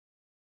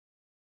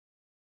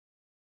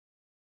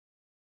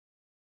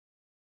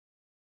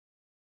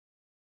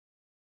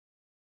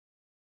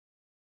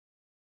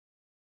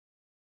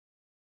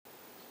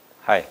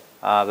Hi,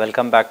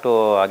 welcome back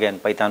to again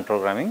Python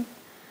programming.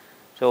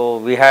 So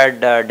we had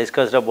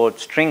discussed about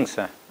strings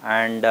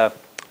and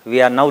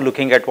we are now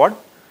looking at what?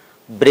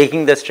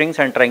 Breaking the strings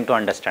and trying to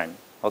understand.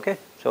 Okay,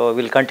 so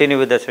we'll continue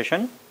with the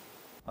session.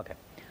 Okay,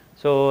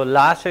 so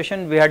last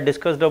session we had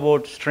discussed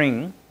about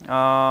string.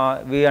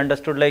 We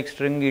understood like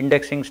string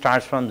indexing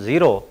starts from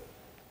 0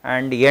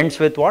 and ends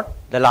with what?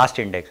 The last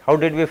index. How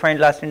did we find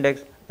last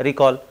index?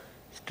 Recall,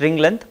 string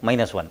length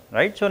minus 1,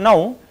 right? So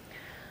now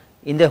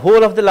in the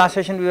whole of the last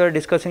session we were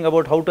discussing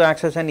about how to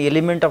access an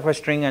element of a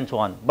string and so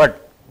on,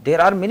 but there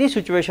are many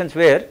situations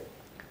where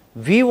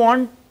we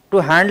want to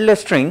handle a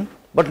string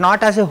but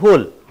not as a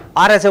whole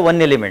or as a one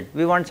element,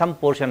 we want some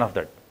portion of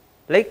that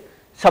like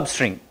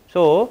substring.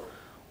 So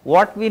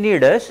what we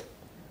need is,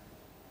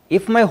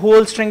 if my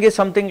whole string is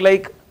something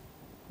like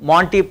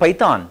Monty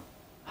Python,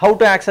 how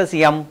to access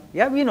m?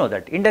 Yeah, we know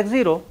that, index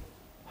 0.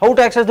 How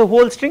to access the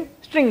whole string?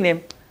 String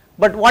name.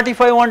 But what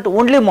if I want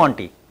only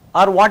Monty?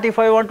 Or what if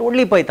I want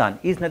only Python?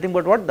 Is nothing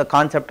but what? The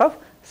concept of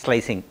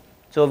slicing.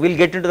 So we will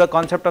get into the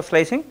concept of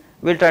slicing.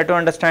 We will try to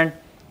understand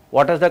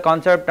what is the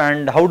concept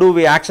and how do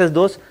we access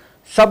those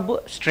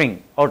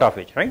substring out of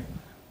which, right.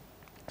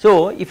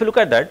 So if you look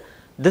at that,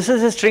 this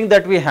is a string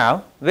that we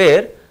have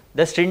where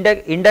the string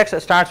index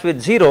starts with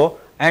 0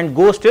 and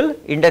goes till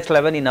index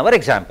 11 in our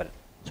example.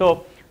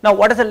 So now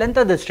what is the length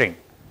of the string?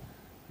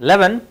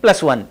 11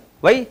 plus 1.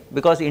 Why?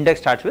 Because index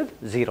starts with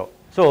 0.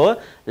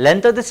 So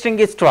length of the string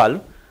is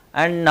 12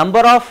 and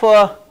number of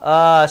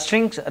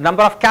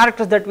number of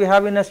characters that we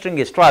have in a string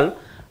is 12,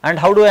 and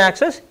how do I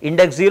access?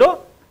 Index 0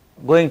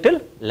 going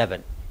till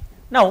 11.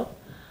 Now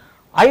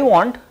I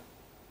want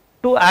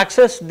to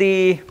access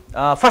the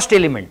first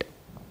element.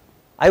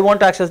 I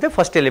want to access the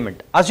first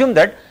element. Assume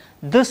that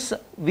this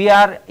we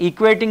are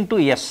equating to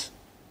s.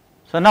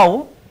 So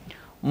now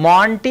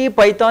Monty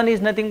Python is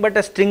nothing but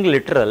a string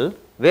literal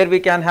where we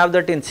can have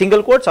that in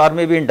single quotes or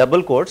maybe in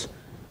double quotes.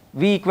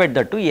 We equate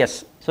that to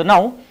s. So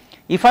now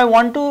if I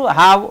want to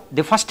have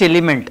the first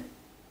element,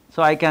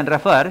 so I can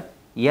refer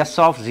s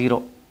of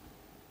 0.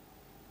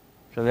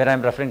 So where I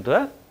am referring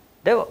to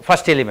the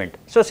first element.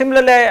 So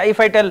similarly,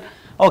 if I tell,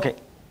 okay,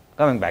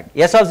 coming back,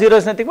 s of 0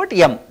 is nothing but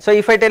m. So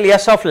if I tell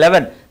s of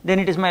 11, then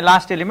it is my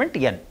last element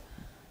n.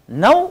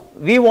 Now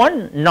we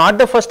want not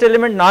the first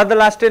element, not the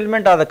last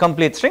element or the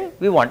complete string,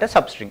 we want a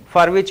substring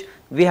for which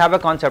we have a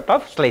concept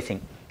of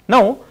slicing.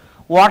 Now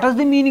what is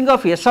the meaning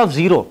of s of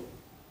 0?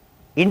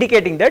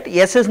 Indicating that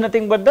s is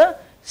nothing but the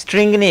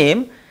string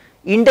name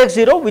index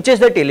 0 which is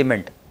that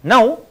element.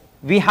 Now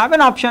we have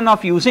an option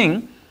of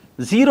using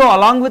 0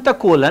 along with a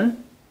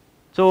colon.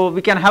 So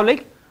we can have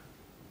like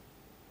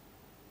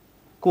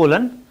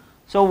colon.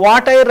 So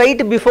what I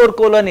write before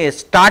colon is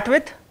start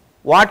with,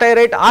 what I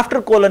write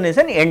after colon is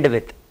an end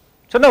with.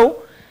 So now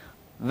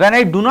when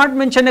I do not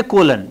mention a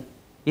colon,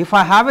 if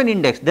I have an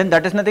index, then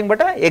that is nothing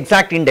but an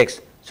exact index.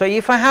 So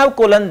if I have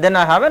colon, then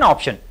I have an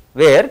option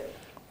where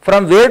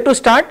from where to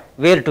start,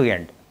 where to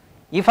end.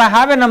 If I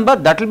have a number,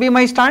 that will be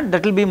my start,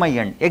 that will be my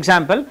end.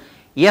 Example,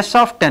 s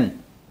of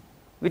 10,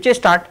 which is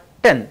start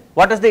 10.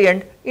 What is the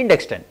end?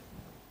 Index 10.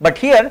 But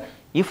here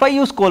if I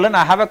use colon,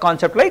 I have a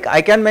concept like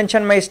I can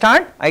mention my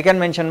start, I can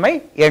mention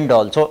my end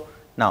also.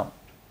 Now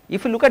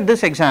if you look at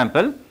this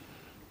example,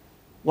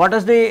 what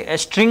is the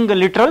string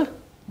literal?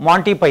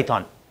 Monty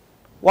Python.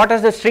 What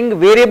is the string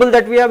variable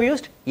that we have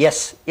used?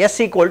 S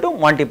equal to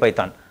Monty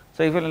Python.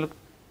 So if you look,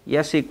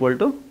 s equal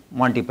to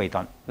Monty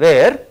Python,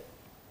 where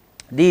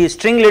the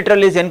string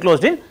literal is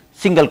enclosed in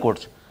single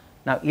quotes.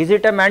 Now is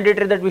it a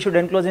mandatory that we should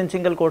enclose in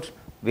single quotes?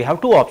 We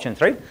have two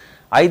options, right?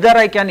 Either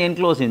I can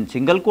enclose in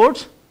single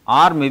quotes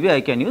or maybe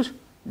I can use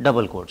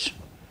double quotes.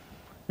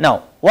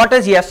 Now what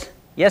is s?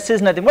 S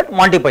is nothing but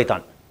Monty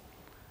Python.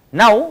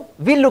 Now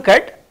we look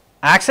at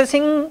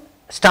accessing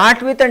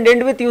start with and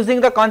end with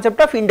using the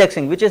concept of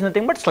indexing, which is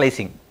nothing but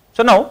slicing.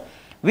 So now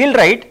we will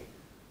write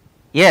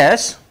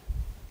s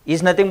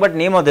is nothing but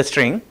name of the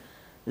string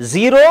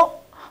 0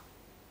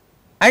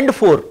 and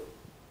 4.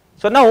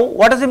 So now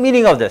what is the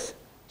meaning of this?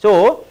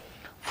 So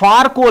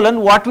for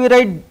colon, what we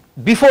write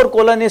before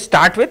colon is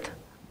start with,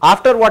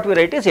 after what we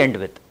write is end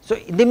with. So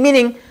the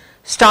meaning,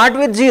 start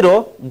with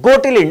 0, go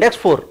till index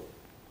 4.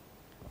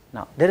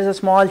 Now there is a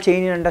small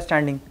change in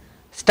understanding.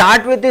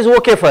 Start with is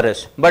okay for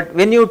us, but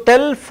when you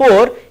tell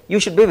 4, you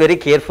should be very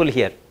careful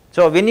here.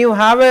 So when you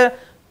have a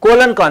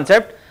colon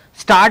concept,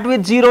 start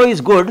with 0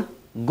 is good,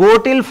 go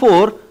till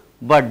 4,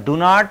 but do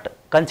not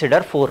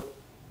consider 4.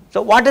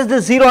 So what is the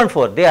 0 and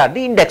 4? They are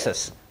the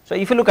indexes. So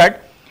if you look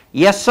at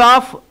s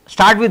of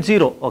start with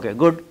 0, okay,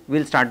 good, we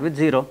will start with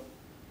 0,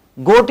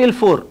 go till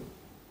 4,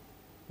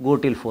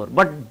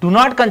 but do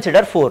not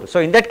consider 4. So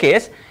in that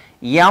case,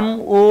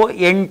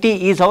 MONT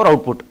is our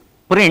output.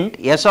 Print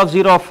s of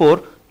 0 of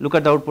 4, look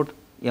at the output,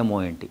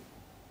 MONT.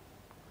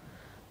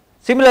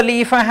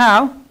 Similarly, if I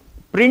have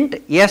print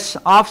s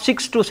of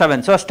 6 to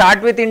 7, so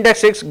start with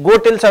index 6, go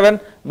till 7,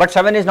 but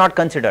 7 is not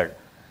considered.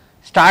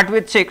 Start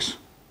with 6,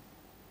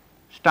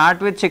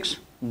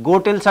 go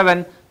till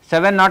 7,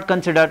 7 not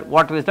considered,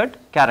 what is that?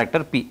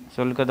 Character P.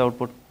 So look at the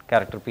output,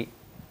 character P.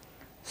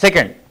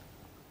 Second,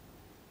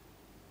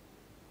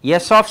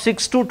 S of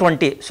 6 to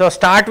 20. So,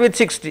 start with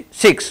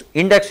 6,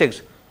 index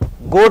 6,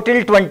 go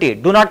till 20,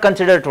 do not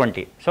consider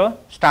 20. So,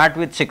 start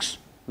with 6,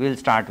 we will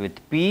start with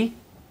P,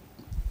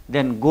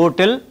 then go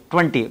till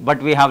 20,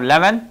 but we have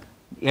 11,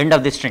 end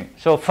of the string.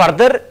 So,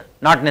 further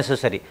not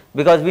necessary,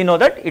 because we know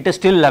that it is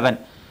still 11.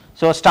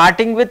 So,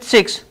 starting with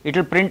 6, it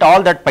will print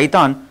all that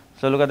Python.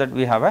 So, look at that,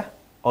 we have a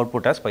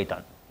output as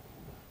Python.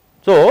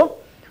 So,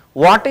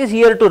 what is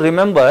here to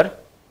remember,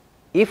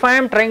 if I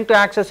am trying to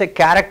access a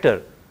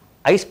character,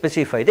 I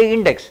specify the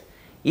index.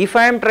 If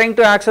I am trying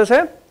to access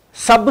a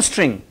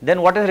substring,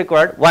 then what is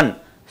required? 1,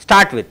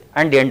 start with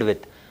and end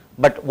with.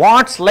 But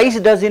what slice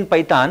does in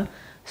Python,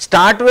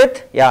 start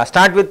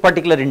with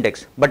particular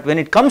index, but when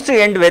it comes to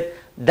end with,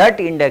 that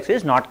index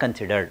is not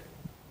considered.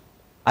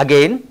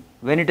 Again,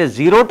 when it is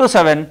 0 to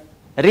 7,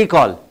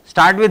 recall,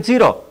 start with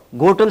 0,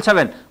 go till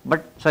 7,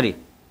 but sorry,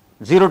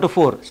 0 to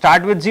 4,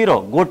 start with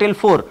 0, go till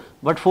 4,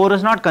 but 4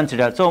 is not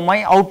considered. So,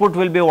 my output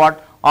will be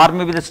what, or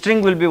maybe the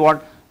string will be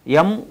what,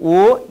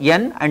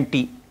 M-O-N and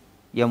T,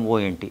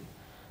 M-O-N-T.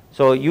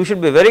 So, you should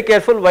be very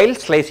careful while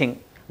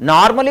slicing.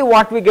 Normally,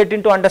 what we get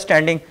into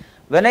understanding,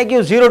 when I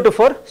give 0 to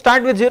 4,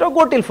 start with 0,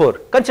 go till 4,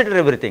 consider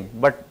everything,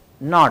 but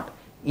not.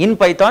 In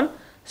Python,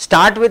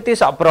 start with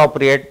is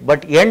appropriate,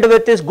 but end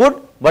with is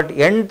good, but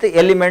end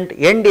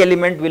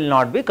element will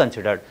not be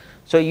considered.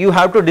 So, you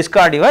have to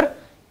discard your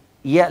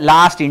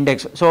last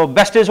index. So,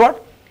 best is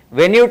what?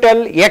 When you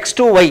tell x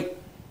to y,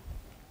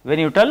 when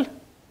you tell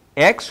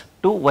x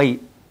to y.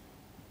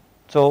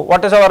 So,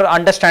 what is our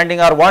understanding,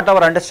 or what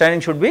our understanding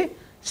should be?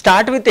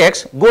 Start with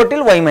x, go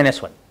till y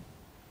minus 1.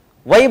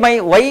 Y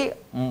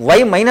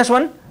minus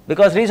 1,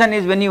 because reason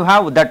is when you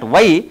have that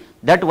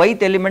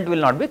yth element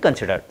will not be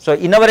considered. So,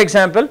 in our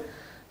example,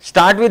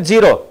 start with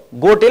 0,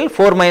 go till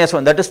 4 minus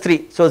 1, that is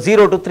 3. So,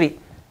 0 to 3,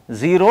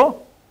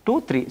 0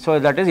 to 3. So,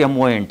 that is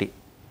MONT,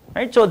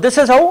 right. So, this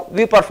is how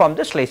we perform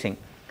the slicing.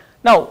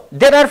 Now,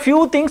 there are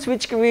few things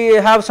which we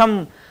have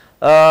some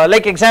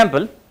like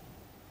example,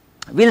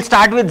 we will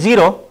start with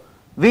 0,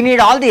 we need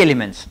all the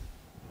elements.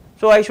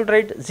 So, I should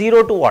write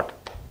 0 to what,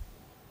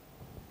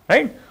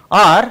 right,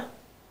 or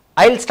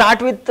I will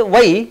start with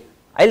y,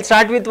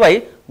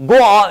 go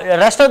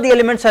rest of the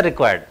elements are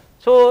required.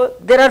 So,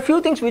 there are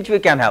few things which we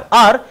can have,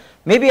 or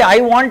maybe I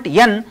want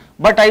n,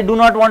 but I do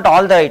not want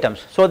all the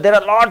items. So, there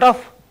are a lot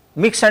of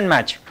mix and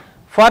match,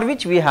 for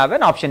which we have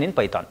an option in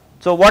Python.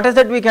 So, what is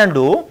that we can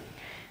do?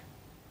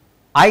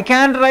 I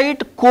can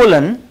write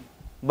colon,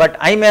 but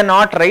I may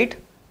not write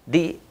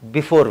the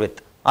before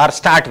with or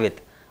start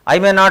with, I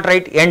may not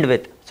write end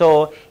with.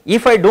 So,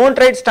 if I do not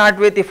write start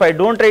with, if I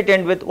do not write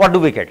end with, what do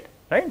we get,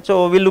 right?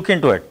 So, we will look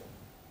into it.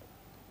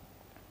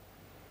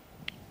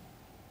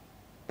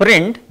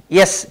 Print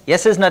yes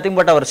is nothing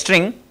but our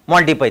string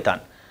Monty Python.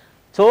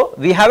 So,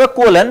 we have a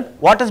colon,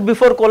 what is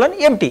before colon?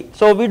 Empty.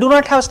 So, we do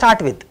not have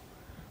start with,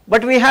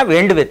 but we have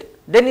end with.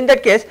 Then in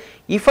that case,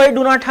 if I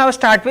do not have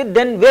start with,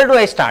 then where do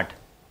I start?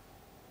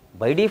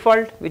 By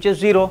default, which is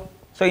 0.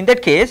 So, in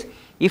that case,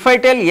 if I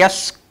tell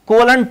yes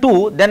colon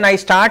 2, then I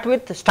start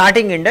with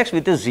starting index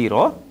which is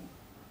 0,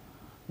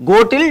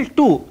 go till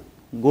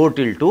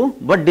 2,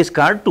 but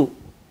discard 2.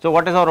 So,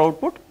 what is our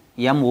output?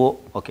 MO,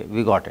 okay,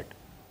 we got it.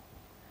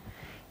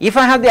 If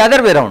I have the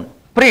other way around,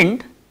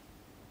 print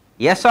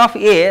S of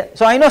A,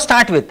 so I know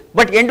start with,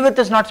 but end with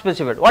is not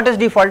specified. What is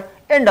default?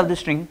 End of the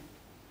string,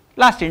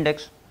 last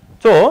index.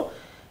 So,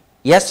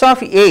 S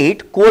of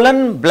 8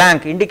 colon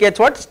blank indicates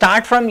what?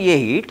 Start from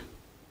 8,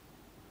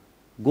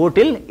 go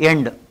till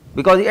end,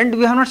 because end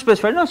we have not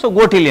specified, no? So,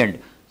 go till end.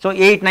 So,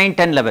 8, 9,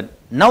 10, 11.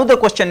 Now, the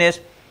question is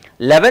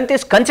 11th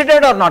is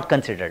considered or not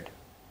considered,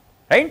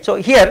 right. So,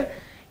 here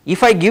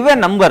if I give a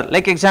number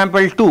like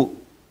example 2,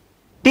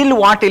 till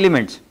what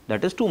elements?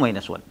 That is 2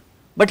 minus 1,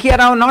 but here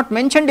I have not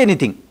mentioned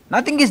anything,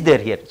 nothing is there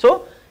here.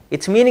 So,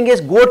 its meaning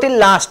is go till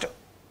last,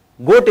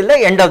 go till the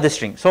end of the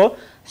string. So,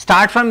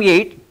 start from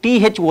 8,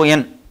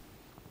 THON.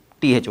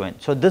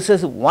 So, this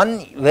is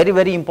one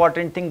very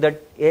important thing,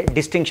 that a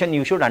distinction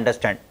you should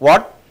understand.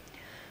 What?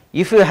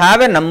 If you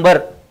have a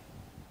number,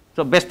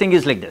 so best thing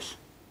is like this,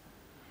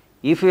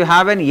 if you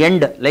have an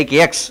end like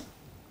x,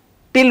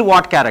 till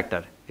what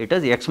character? It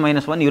is x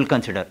minus 1 you will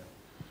consider.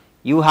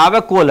 You have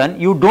a colon,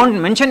 you do not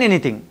mention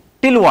anything,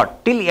 till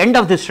what? Till end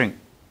of the string.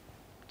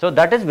 So,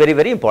 that is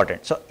very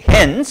important. So,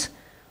 hence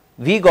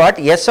we got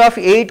S of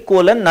 8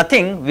 colon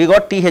nothing, we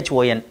got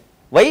THON.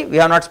 Why? We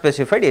have not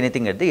specified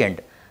anything at the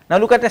end. Now,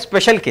 look at a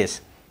special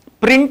case,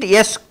 print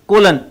S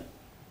colon,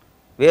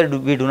 where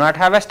we do not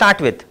have a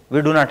start with,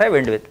 we do not have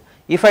end with.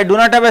 If I do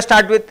not have a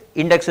start with,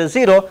 index is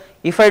 0,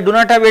 if I do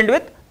not have end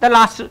with, the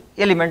last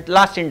element,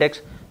 last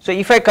index. So,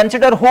 if I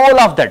consider whole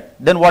of that,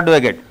 then what do I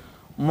get?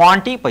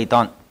 Monty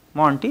Python.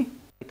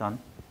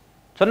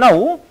 So,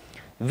 now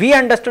we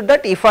understood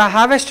that if I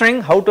have a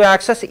string, how to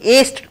access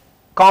a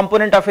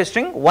component of a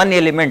string, one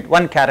element,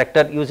 one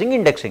character using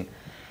indexing.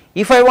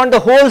 If I want the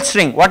whole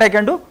string, what I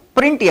can do?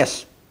 Print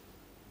yes,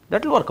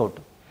 that will work out.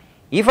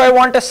 If I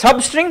want a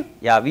substring,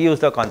 we use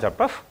the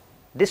concept of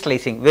this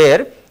slicing,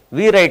 where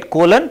we write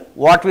colon,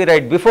 what we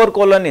write before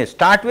colon is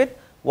start with,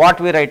 what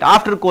we write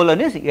after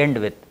colon is end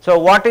with. So,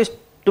 what is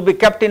to be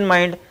kept in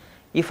mind?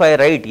 If I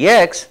write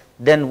x,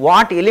 then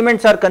what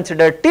elements are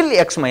considered till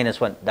x minus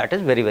 1, that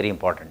is very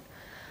important.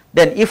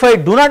 Then if I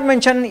do not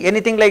mention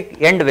anything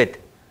like end with,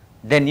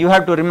 then you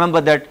have to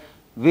remember that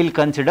we will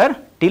consider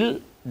till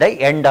the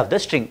end of the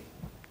string.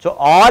 So,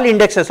 all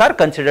indexes are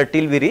considered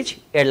till we reach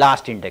a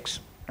last index,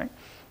 right.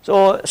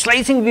 So,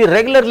 slicing we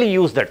regularly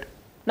use that.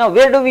 Now,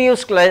 where do we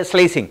use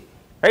slicing,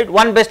 right?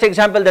 One best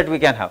example that we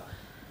can have,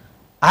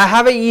 I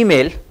have an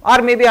email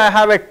or maybe I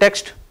have a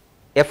text,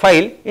 a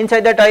file,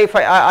 inside that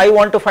I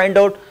want to find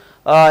out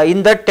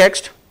in that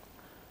text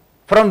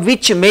from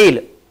which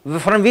mail,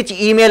 from which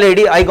email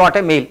ID I got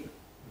a mail.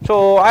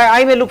 So,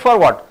 I may look for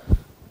what?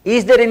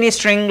 Is there any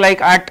string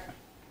like at?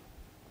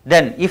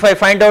 Then if I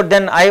find out,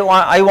 then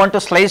I want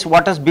to slice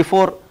what is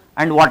before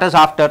and what is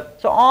after.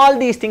 So, all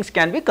these things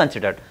can be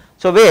considered.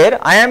 So, where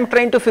I am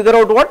trying to figure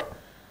out what?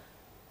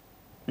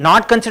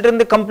 Not considering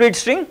the complete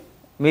string,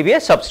 maybe a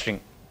substring.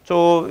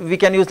 So, we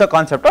can use the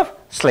concept of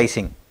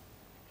slicing.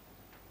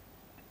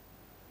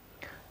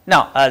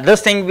 Now,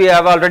 this thing we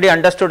have already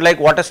understood, like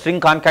what a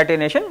string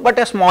concatenation, but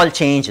a small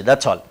change, that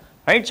is all,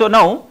 right. So,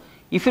 now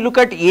if you look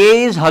at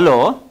A is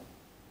hello,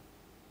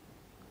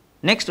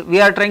 next we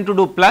are trying to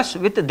do plus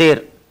with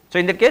there. So,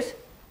 in that case,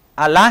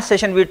 last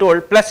session we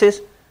told plus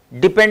is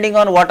depending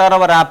on what are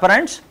our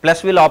operands,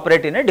 plus will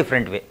operate in a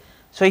different way.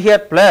 So, here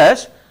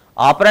plus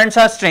operands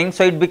are strings,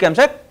 so it becomes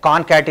a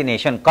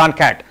concatenation,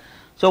 concat.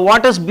 So,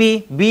 what is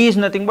B? B is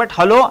nothing but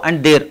hello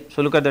and there.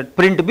 So, look at that,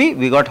 print B,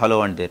 we got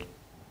hello and there.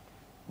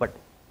 But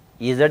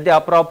is that the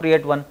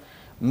appropriate one?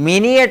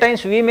 Many a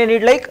times we may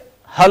need like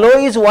hello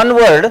is one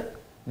word,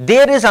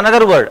 there is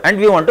another word and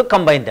we want to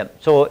combine them.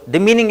 So, the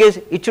meaning is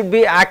it should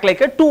be act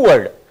like a two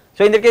word.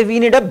 So, in that case we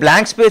need a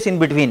blank space in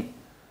between,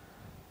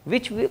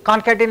 which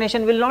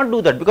concatenation will not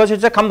do that because it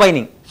is a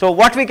combining. So,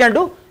 what we can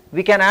do?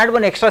 We can add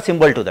one extra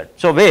symbol to that.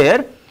 So,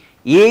 where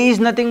A is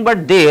nothing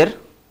but there,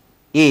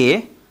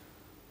 A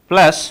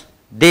plus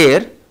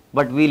there,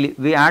 but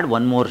we add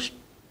one more,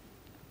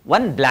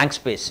 one blank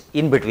space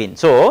in between.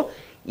 So,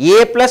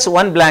 A plus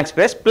one blank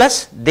space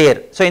plus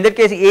there. So, in that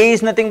case A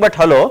is nothing but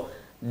hello,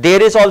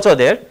 there is also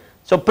there.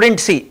 So, print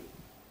C.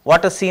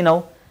 What is C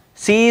now?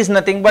 C is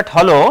nothing but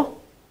hello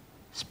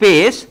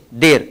space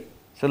there.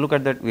 So, look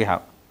at that, we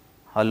have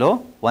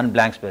hello, one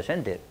blank space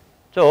and there.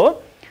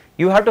 So,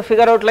 you have to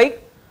figure out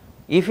like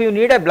if you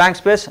need a blank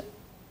space,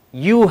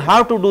 you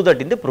have to do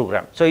that in the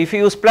program. So, if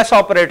you use plus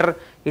operator,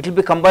 it will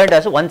be combined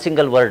as one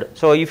single word.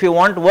 So, if you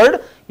want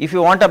word, if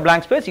you want a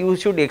blank space, you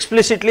should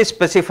explicitly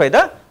specify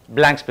the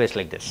blank space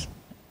like this.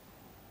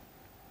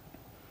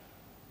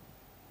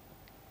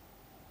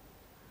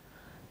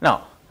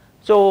 Now,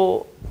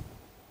 so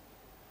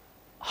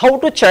how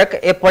to check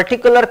a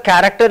particular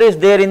character is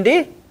there in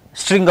the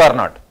string or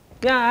not?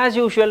 Yeah, as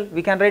usual,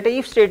 we can write a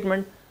if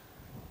statement.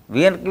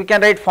 We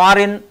can write for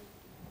in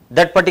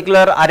that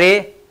particular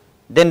array,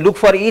 then look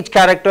for each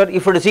character.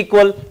 If it is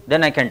equal,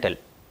 then I can tell.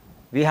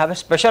 We have a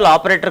special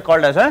operator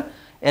called as a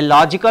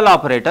logical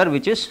operator,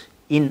 which is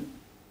in.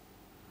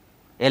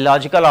 A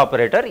logical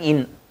operator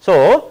in.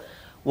 So,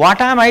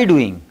 what am I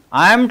doing?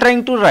 I am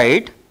trying to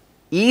write,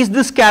 is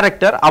this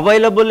character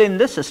available in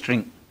this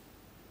string?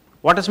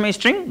 What is my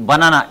string?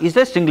 Banana is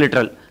the string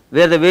literal,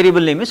 where the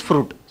variable name is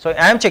fruit. So,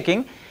 I am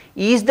checking,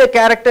 is the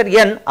character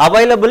n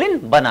available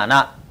in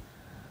banana?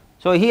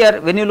 So, here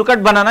when you look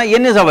at banana,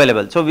 n is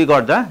available. So, we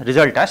got the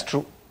result as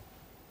true,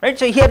 right.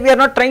 So, here we are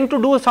not trying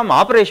to do some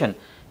operation,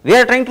 we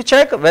are trying to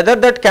check whether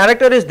that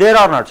character is there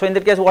or not. So, in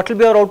that case what will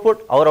be our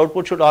output? Our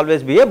output should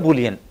always be a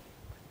boolean,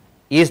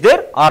 is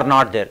there or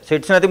not there. So,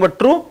 it is nothing but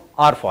true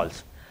or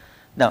false.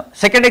 Now,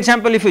 second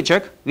example, if you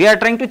check, we are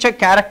trying to check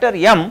character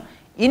m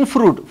in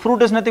fruit.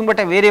 Fruit is nothing but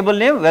a variable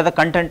name where the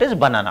content is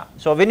banana.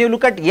 So, when you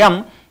look at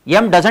m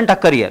does not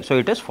occur here. So,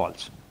 it is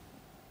false,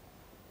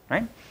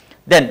 right.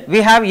 Then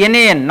we have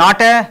nan,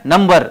 not a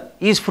number,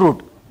 is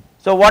fruit.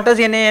 So, what is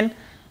nan?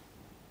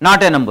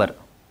 Not a number,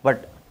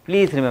 but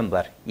please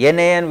remember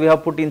nan we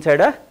have put inside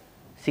a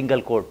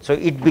single quote. So,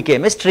 it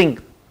became a string.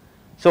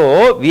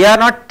 So, we are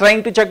not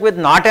trying to check with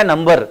not a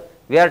number,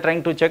 we are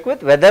trying to check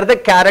with whether the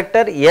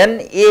character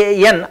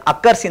nan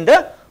occurs in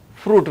the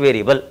fruit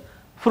variable.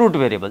 Fruit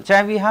variable.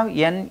 So, we have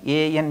nan,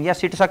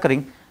 yes, it is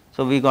occurring.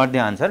 So, we got the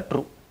answer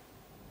true,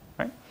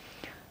 right.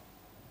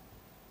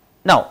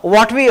 Now,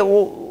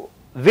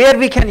 where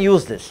we can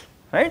use this,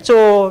 right.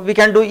 So, we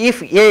can do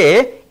if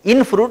a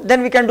in fruit,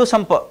 then we can do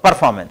some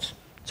performance.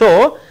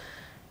 So,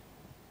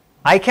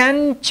 I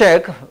can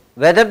check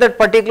whether that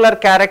particular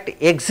character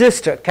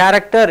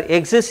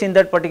exists in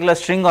that particular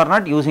string or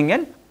not using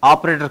an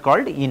operator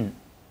called in.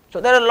 So,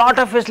 there are a lot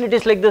of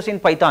facilities like this in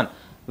Python,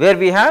 where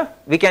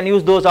we can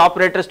use those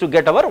operators to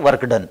get our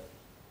work done.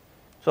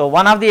 So,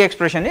 one of the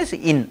expression is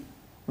in,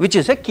 which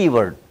is a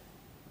keyword.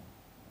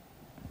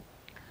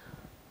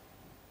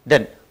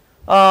 Then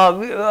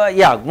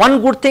yeah,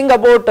 one good thing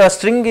about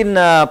string in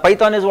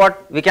Python is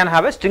what we can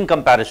have a string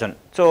comparison.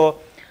 So,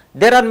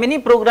 there are many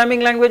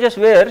programming languages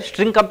where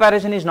string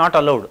comparison is not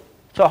allowed.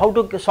 So, how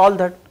to solve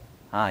that?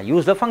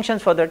 Use the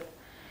functions for that.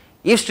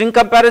 If string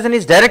comparison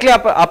is directly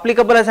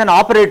applicable as an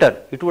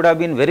operator, it would have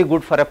been very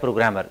good for a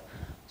programmer.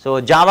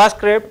 So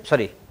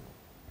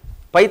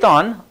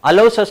Python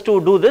allows us to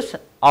do this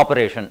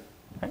operation.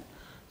 Right?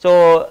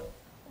 So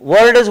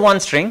word is one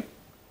string,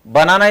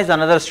 banana is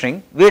another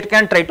string. We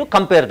can try to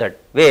compare that,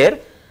 where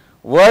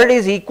word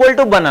is equal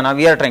to banana.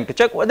 We are trying to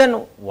check. Then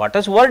what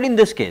is word in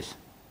this case?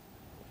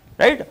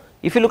 Right?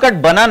 If you look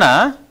at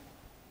banana,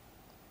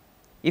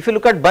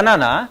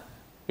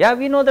 yeah,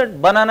 we know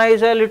that banana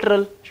is a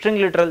literal, string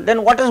literal.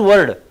 Then what is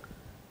word?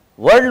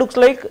 Word looks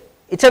like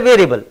it's a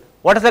variable.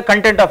 What is the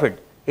content of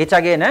it? It's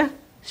again a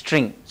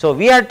string. So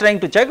we are trying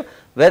to check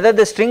whether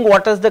the string,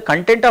 what is the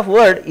content of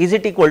word, is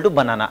it equal to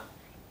banana?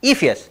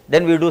 If yes,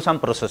 then we do some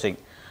processing.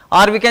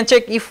 Or we can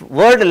check if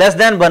word less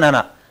than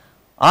banana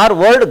or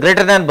word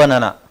greater than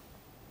banana.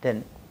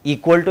 Then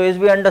equal to is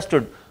we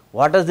understood.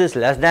 What is this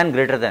less than,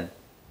 greater than?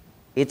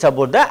 It's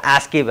about the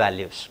ASCII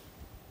values.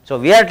 So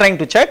we are trying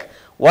to check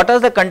what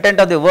is the content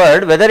of the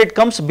word, whether it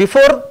comes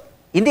before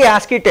in the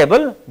ASCII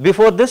table,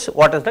 before this,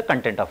 what is the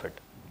content of it.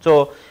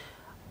 So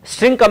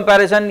string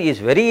comparison is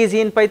very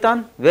easy in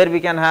Python, where we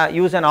can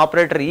use an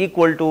operator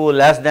equal to,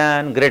 less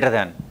than, greater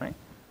than. Right?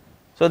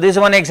 So this is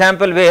one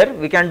example where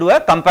we can do a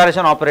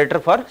comparison operator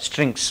for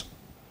strings.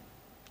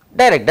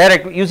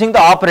 Direct using the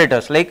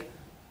operators like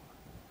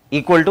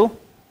equal to,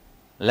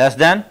 less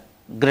than,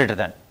 greater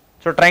than.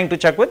 So trying to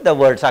check with the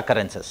words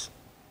occurrences.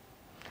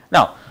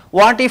 Now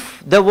what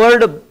if the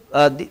word,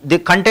 the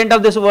content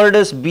of this word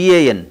is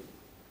BAN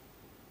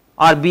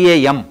or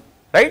BAM,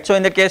 right? So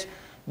in that case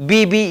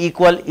BB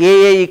equal,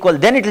 AA equal,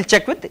 then it will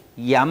check with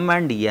M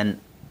and N.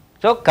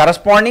 So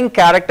corresponding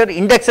character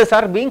indexes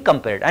are being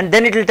compared, and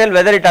then it will tell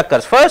whether it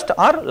occurs first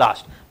or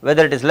last,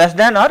 whether it is less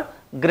than or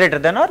greater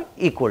than or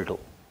equal to.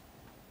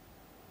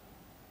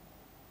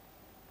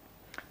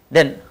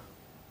 Then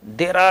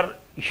there are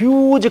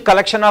huge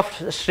collection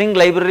of string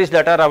libraries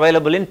that are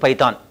available in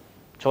Python.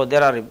 So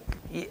there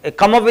are,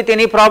 come up with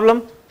any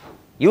problem,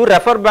 you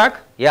refer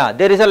back, yeah,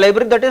 there is a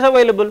library that is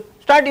available,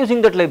 start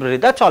using that library,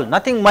 that is all,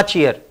 nothing much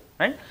here.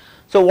 Right?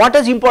 So what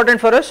is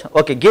important for us?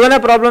 Okay, given a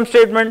problem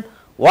statement,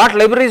 what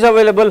library is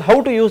available,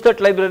 how to use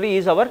that library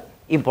is our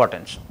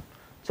importance.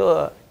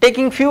 So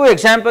taking few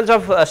examples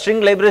of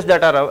string libraries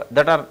that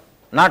are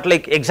not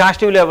like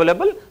exhaustively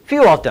available,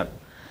 few of them.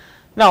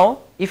 Now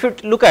if you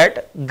look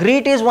at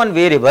greet is one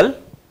variable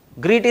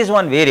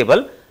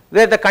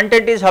where the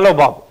content is hello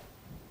Bob.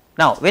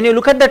 Now when you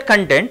look at that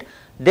content,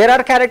 there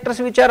are characters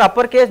which are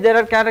uppercase, there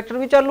are characters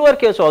which are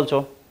lowercase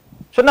also.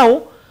 So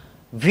now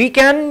we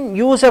can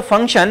use a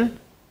function,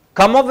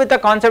 come up with a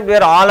concept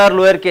where all are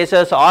lower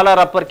cases, all are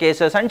upper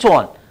cases and so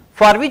on,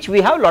 for which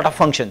we have lot of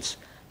functions.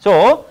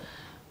 So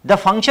the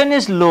function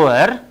is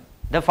lower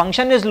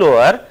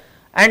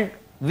and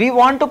we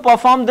want to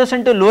perform this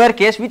into lower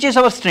case, which is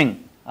our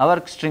string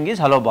is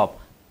hello Bob,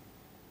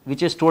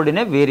 which is stored in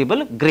a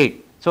variable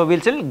greet. So we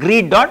will say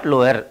greet dot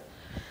lower.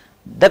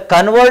 The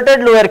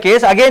converted lower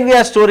case again we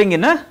are storing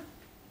in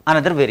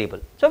another variable.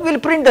 So we will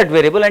print that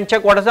variable and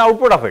check what is the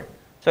output of it.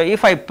 So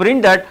if I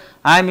print that,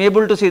 I am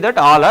able to see that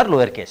all are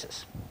lower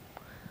cases.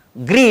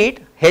 Greet,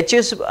 H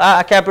is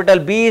capital,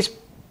 B is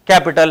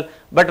capital,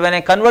 but when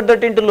I convert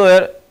that into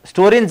lower,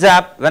 store in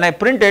Zap, when I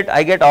print it,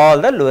 I get all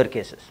the lower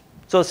cases.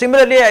 So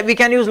similarly, we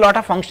can use lot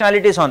of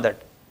functionalities on that.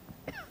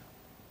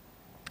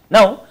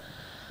 Now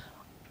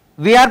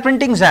we are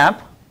printing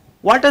Zap.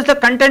 What is the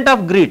content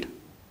of greet?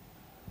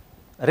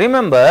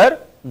 Remember,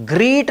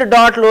 greet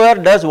dot lower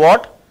does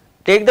what?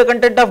 Take the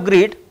content of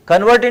greet,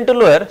 convert into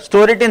lower,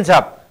 store it in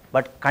Zap.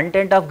 But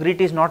content of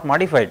greet is not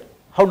modified.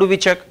 How do we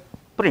check?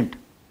 Print.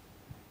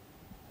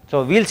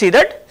 So we will see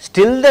that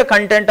still the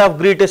content of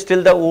greet is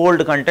still the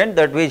old content,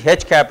 that is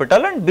H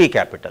capital and B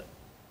capital,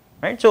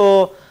 right.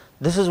 So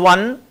this is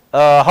one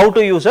how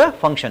to use a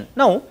function.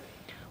 Now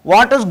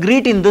what is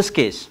greet in this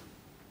case?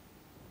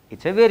 It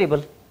is a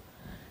variable.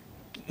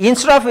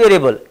 Instead of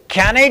variable,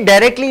 can I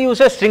directly use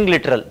a string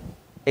literal?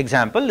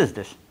 Example is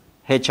this,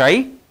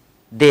 HI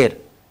there,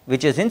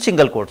 which is in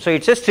single quote. So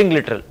it is a string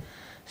literal.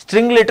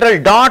 String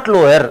literal dot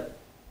lower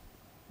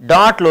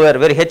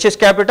where H is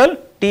capital,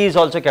 T is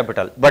also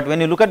capital, but when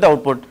you look at the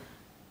output,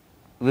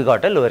 we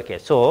got a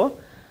lowercase. So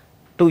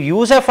to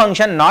use a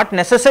function, not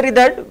necessary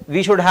that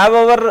we should have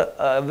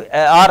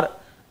our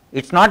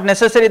it is not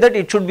necessary that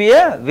it should be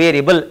a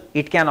variable,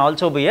 it can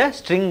also be a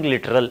string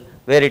literal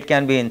where it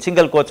can be in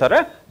single quotes or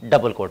a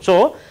double quote.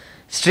 So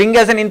string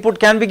as an input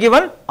can be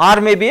given, or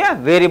maybe a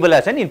variable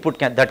as an input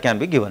that can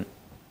be given.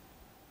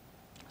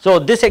 So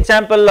this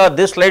example or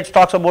this slide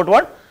talks about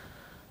what?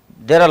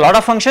 There are a lot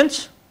of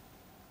functions,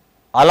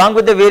 along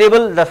with the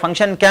variable the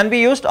function can be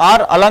used,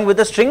 or along with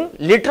the string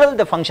literal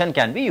the function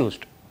can be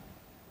used.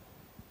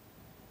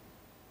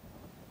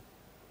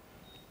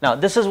 Now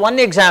this is one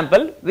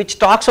example which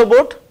talks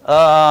about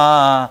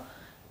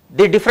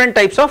the different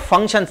types of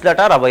functions that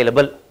are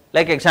available.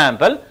 Like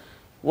example,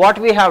 what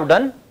we have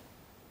done,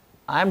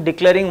 I am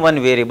declaring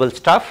one variable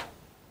stuff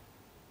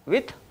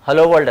with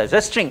hello world as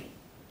a string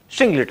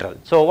literal.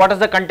 So what is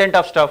the content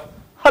of stuff?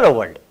 Hello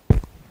world.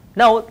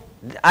 Now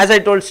as I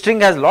told, string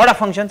has lot of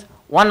functions.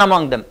 one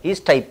among them is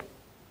type.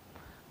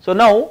 So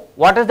now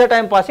what is that I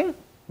am passing?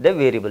 The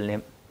variable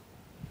name.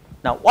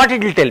 Now what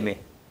it will tell me?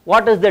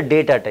 What is the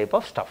data type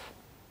of stuff,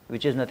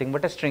 which is nothing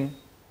but a string.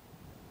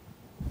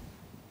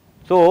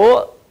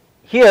 So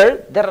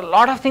here there are a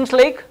lot of things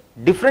like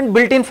different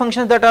built-in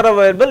functions that are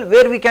available,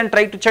 where we can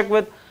try to check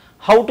with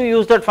how to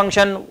use that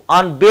function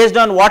on based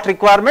on what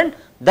requirement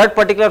that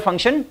particular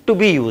function to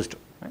be used.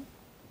 Right?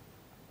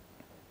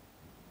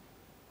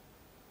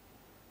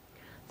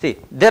 See,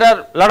 there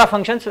are a lot of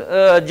functions,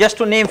 just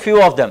to name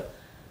few of them.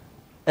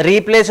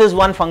 Replace is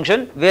one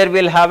function where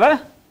we will have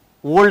a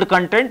old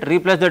content,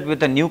 replace that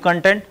with a new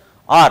content,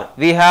 or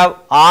we have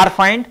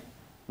rfind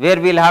where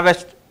we will have a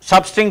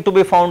substring to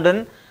be found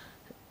in.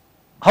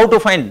 How to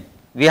find?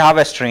 We have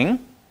a string.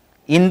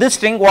 In this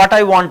string what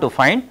I want to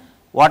find,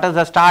 what is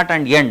the start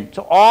and end.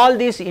 So all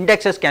these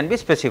indexes can be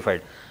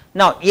specified.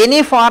 Now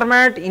any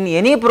format in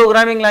any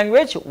programming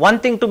language, one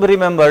thing to be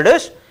remembered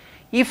is,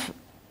 if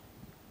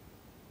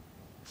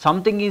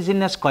something is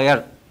in a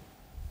square,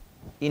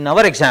 in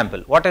our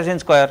example what is in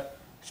square?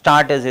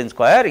 Start is in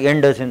square,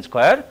 end is in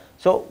square.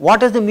 So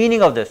what is the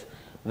meaning of this?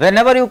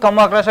 Whenever you come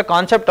across a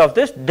concept of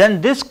this,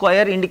 then this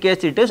square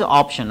indicates it is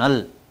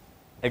optional.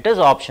 It is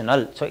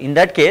optional. So in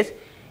that case,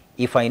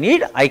 if I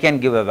need, I can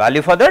give a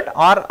value for that,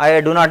 or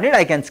I do not need,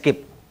 I can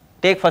skip.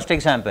 Take first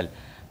example,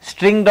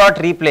 string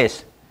dot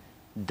replace.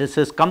 This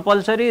is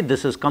compulsory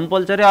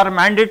or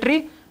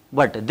mandatory,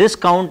 but this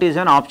count is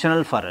an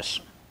optional for us.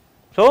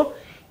 So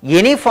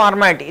any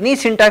format, any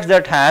syntax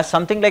that has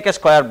something like a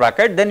square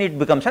bracket, then it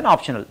becomes an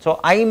optional. So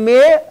I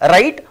may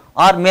write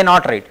or may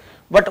not write,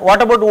 but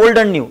what about old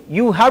and new?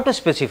 You have to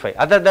specify,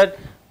 other than that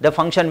the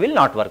function will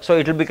not work. So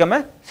it will become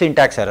a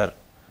syntax error.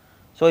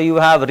 So you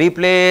have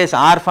replace,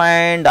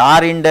 rfind,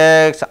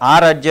 rindex,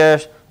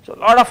 radjust. So a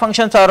lot of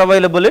functions are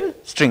available in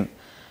string.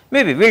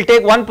 Maybe we will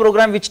take one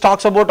program which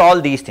talks about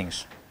all these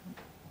things.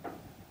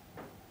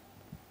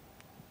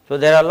 So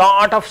there are a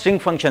lot of string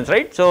functions,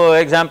 right? So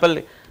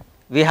example,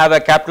 we have a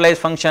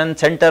capitalized function,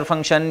 center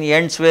function,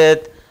 ends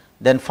with,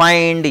 then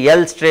find,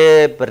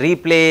 lstrip,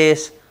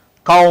 replace,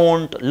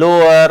 count,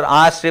 lower,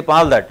 rstrip,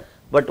 all that.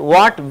 But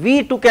what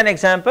we took an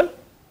example,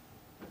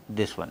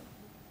 this one,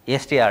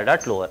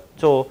 str.lower.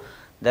 So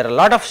there are a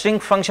lot of string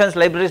functions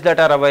libraries that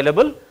are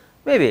available.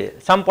 Maybe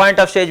some point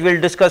of stage we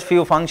will discuss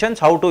few functions,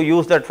 how to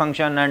use that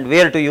function and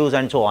where to use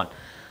and so on.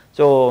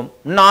 So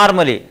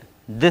normally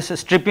this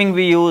stripping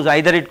we use,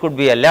 either it could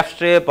be a left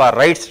strip or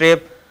right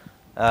strip,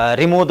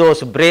 remove those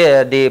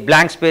the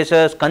blank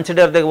spaces,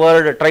 consider the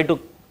word, try to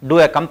do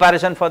a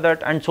comparison for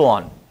that and so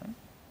on.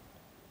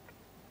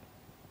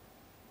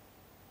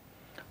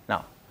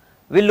 Now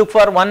we will look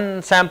for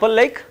one sample,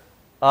 like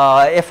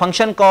a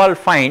function called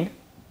find.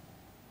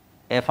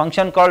 A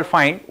function called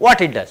find,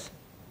 what it does?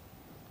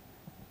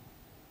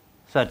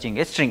 Searching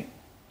a string,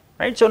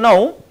 right. So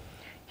now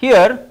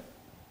here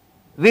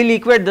we will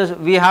equate this,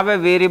 we have a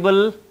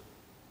variable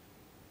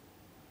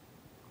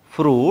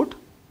fruit,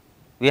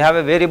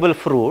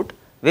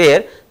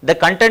 where the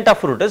content of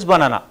fruit is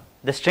banana,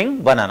 the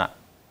string banana.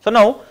 So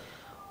now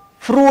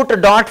fruit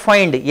dot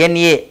find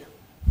na.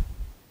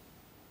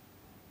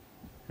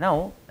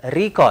 Now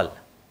recall,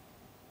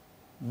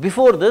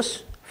 before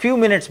this few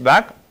minutes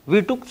back we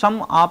took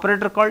some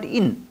operator called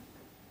in,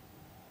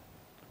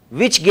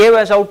 which gave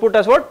us output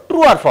as what?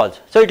 True or false.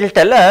 So it will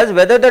tell us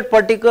whether that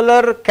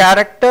particular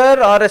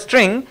character or a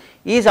string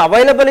is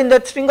available in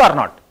that string or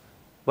not,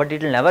 but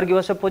it will never give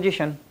us a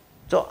position.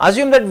 So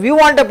assume that we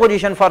want a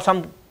position for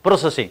some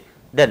processing,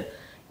 then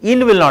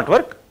in will not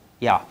work,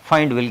 yeah,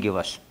 find will give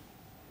us.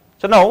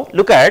 So now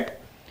look at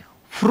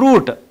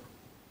fruit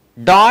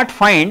dot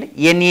find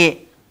na.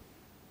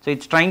 So it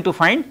is trying to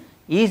find,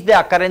 is the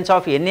occurrence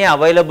of na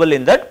available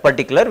in that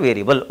particular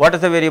variable. What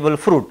is the variable?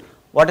 Fruit.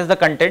 What is the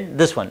content?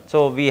 This one.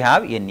 So we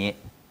have na.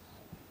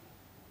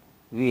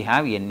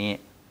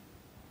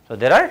 So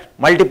there are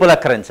multiple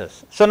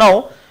occurrences. So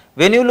now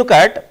when you look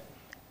at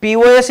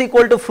POS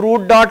equal to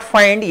fruit dot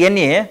find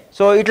na,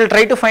 so it will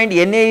try to find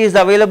na is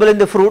available in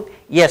the fruit,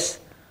 yes,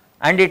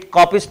 and it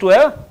copies to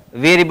a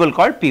variable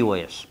called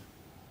POS.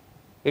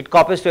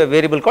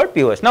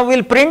 Now we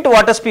will print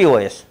what is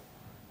POS.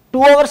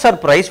 To our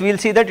surprise, we will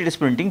see that it is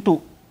printing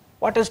 2.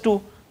 What is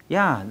 2?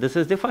 Yeah, this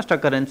is the first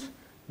occurrence,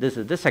 this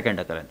is the second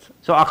occurrence.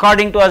 So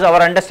according to us,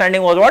 our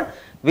understanding was what?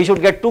 We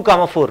should get 2,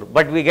 4,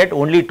 but we get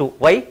only 2.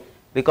 Why?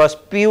 Because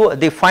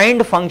the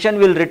find function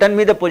will return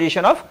me the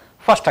position of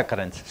first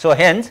occurrence. So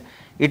hence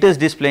it is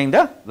displaying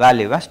the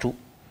value as 2.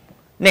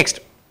 Next,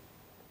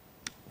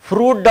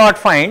 fruit dot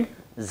find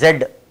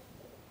z.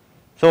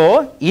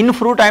 So in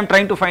fruit I am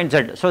trying to find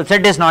z. So z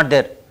is not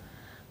there.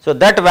 So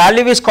that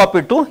value is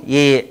copied to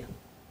AA.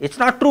 It is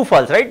not true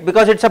false, right,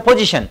 because it is a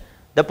position.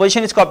 The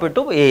position is copied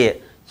to AA.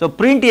 So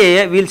print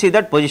AA, we will see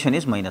that position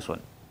is -1.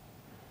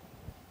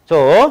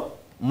 So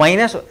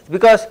minus,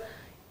 because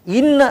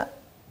in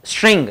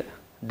string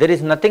there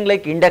is nothing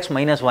like index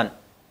 -1.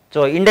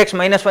 So index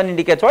 -1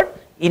 indicates what?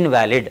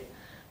 Invalid.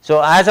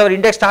 So as our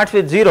index starts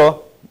with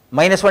 0,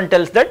 -1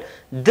 tells that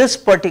this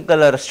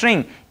particular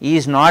string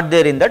is not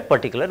there in that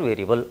particular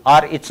variable,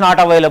 or it is not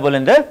available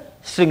in the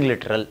string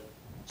literal.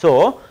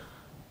 So,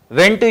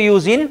 when to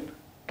use in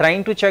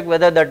trying to check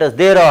whether that is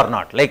there or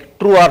not, like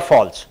true or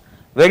false.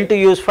 When to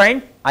use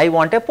find? I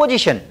want a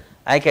position,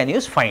 I can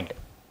use find,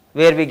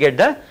 where we get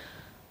the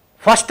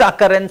first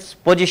occurrence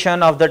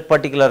position of that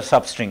particular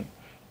substring.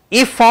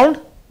 If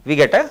found, we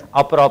get a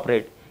upper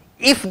operate.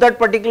 If that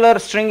particular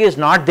string is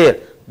not there,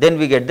 then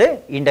we get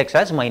the index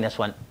as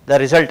 -1, the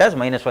result as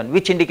 -1,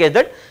 which indicates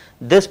that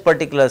this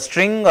particular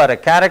string or a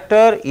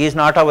character is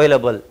not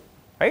available,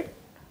 right.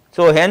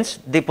 So, hence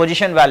the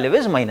position value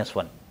is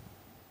 -1.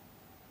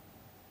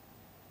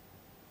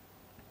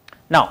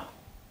 Now,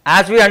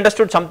 as we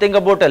understood something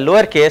about a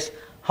lower case,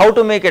 how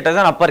to make it as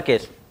an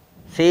uppercase?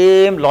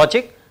 Same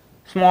logic,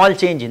 small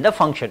change in the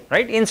function,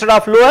 right. Instead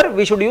of lower,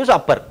 we should use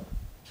upper.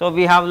 So,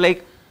 we have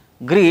like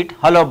greet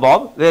hello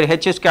Bob, where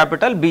H is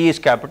capital, B is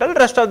capital,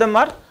 rest of them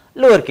are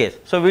lower case.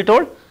 So, we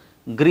told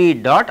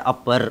greet dot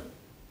upper,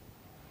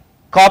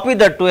 copy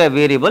that to a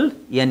variable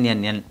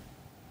NNN.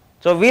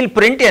 So, we will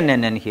print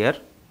NNN here,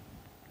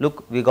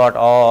 look, we got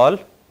all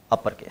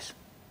uppercase,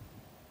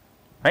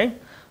 right.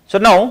 So,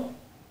 now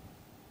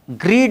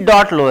greet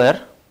dot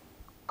lower,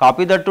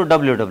 copy that to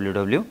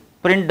www,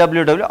 print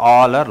www,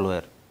 all are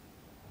lower.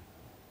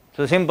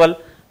 So, simple,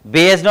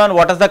 based on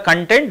what is the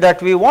content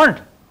that we want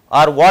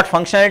or what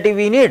functionality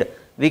we need,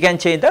 we can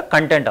change the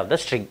content of the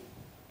string.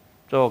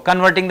 So,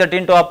 converting that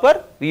into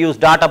upper, we use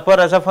dot upper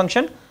as a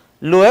function,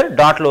 lower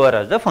dot lower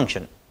as the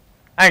function.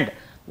 And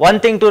one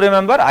thing to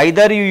remember,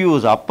 either you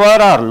use upper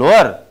or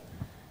lower,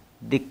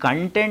 the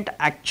content,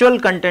 actual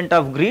content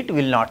of greet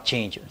will not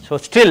change. So,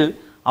 still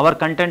our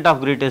content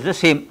of greet is the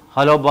same,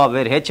 hello Bob,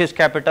 where H is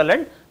capital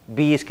and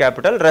B is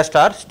capital, rest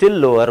are still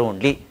lower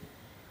only.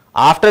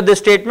 After this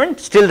statement,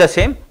 still the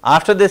same,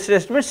 after this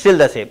statement, still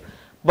the same,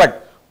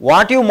 but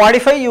what you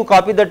modify, you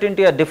copy that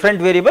into a different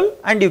variable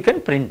and you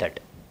can print that.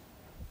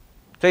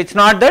 So, it is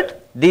not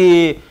that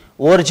the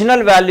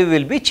original value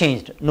will be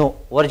changed, no,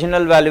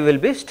 original value will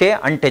be stay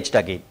untouched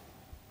again.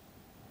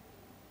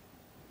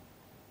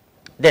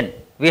 Then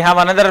we have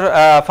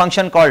another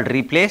function called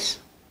replace.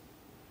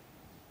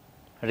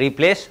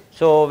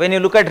 So, when you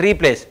look at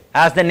replace,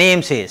 as the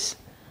name says,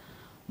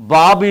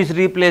 Bob is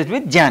replaced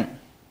with Jan.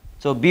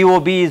 So,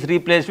 Bob is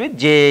replaced with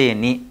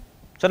Jane.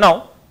 So,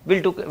 now we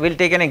will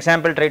take an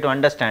example, try to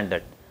understand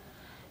that.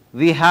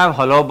 We have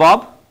hello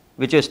Bob,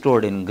 which is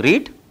stored in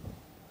greet.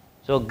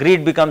 So,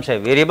 greet becomes a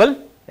variable,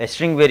 a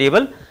string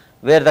variable,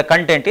 where the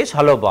content is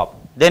hello Bob.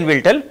 Then we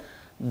will tell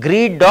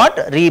greet dot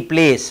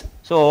replace.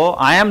 So,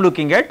 I am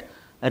looking at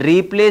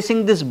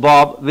replacing this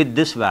Bob with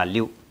this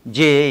value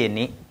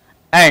Jane,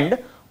 and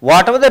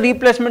whatever the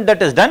replacement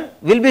that is done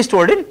will be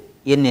stored in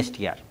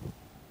NSTR.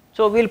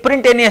 So, we will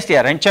print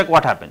NSTR and check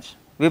what happens.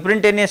 We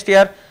print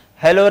NSTR,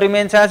 hello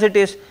remains as it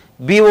is,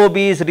 Bob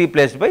is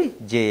replaced by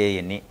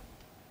Jane.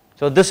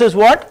 So, this is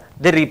what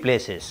the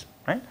replace is,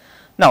 right.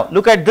 Now,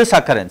 look at this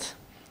occurrence,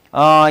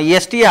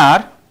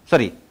 str,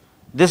 sorry,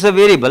 this is a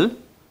variable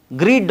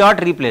greet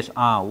dot replace,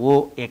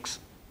 OX.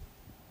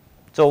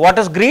 So, what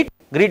is greet?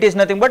 Greet is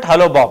nothing but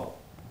hello Bob.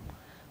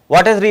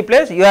 What is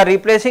replace? You are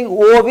replacing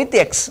O with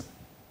X.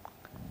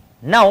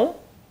 Now,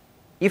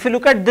 if you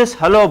look at this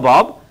hello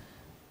Bob,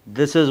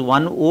 this is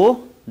one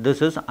O,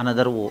 this is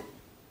another O.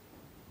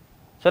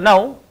 So,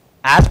 now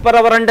as per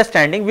our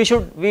understanding,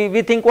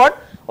 we think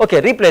what?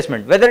 Okay,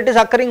 replacement, whether it is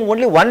occurring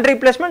only one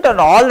replacement or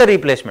all the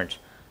replacements.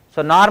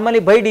 So, normally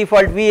by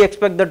default we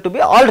expect that to be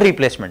all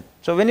replacement.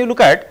 So, when you look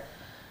at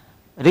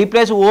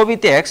replace O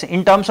with X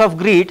in terms of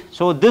greet,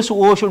 so this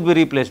O should be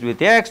replaced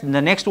with X,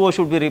 the next O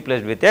should be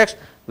replaced with X.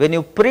 When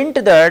you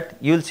print that,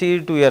 you will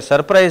see to your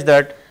surprise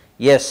that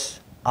yes,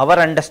 our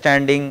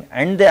understanding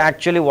and the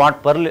actually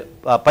what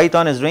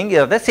Python is doing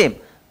are the same,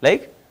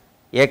 like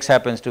X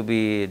happens to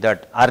be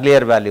that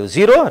earlier value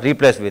 0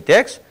 replaced with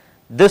X,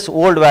 this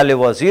old value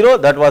was 0,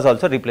 that was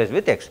also replaced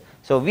with X.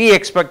 So, we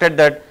expected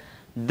that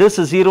this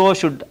 0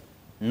 should,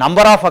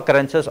 number of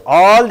occurrences,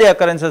 all the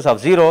occurrences of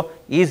 0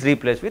 is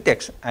replaced with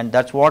X, and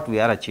that is what we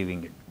are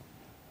achieving it.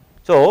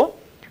 So,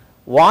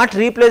 what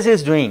replace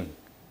is doing?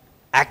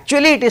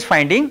 Actually it is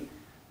finding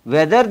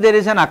whether there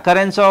is an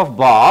occurrence of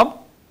Bob,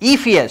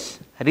 if yes,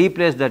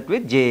 replace that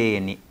with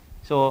Jane.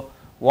 So,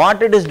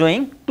 what it is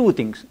doing? Two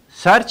things,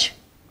 search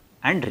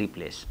and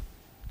replace.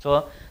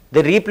 So,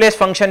 the replace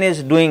function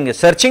is doing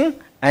searching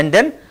and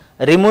then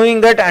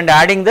removing that and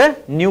adding the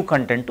new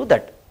content to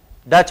that.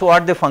 That is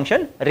what the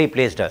function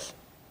replace does.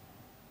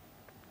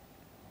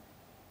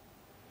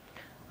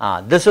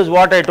 This is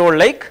what I told,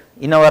 like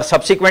in our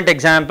subsequent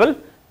example,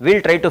 we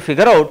will try to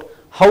figure out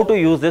how to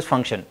use this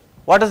function.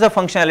 What is the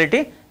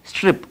functionality?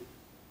 Strip.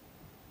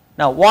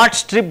 Now, what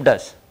strip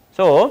does?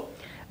 So,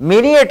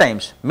 many a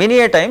times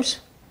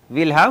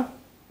we will have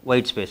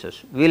white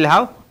spaces, we will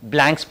have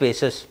blank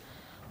spaces,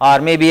 or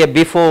maybe a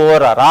before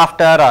or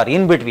after or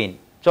in between.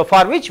 So,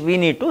 for which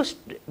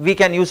we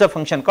can use a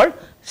function called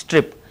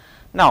strip.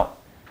 Now,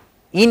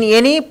 in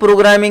any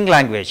programming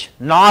language,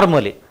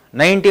 normally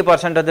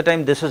 90% of the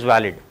time this is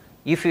valid.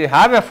 If you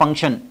have a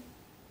function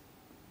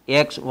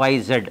x, y,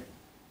 z.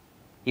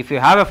 If you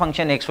have a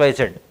function x, y,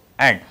 z,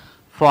 and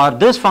for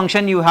this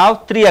function you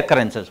have three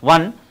occurrences.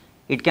 One,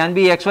 it can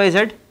be x, y,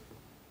 z,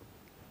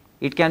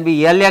 it can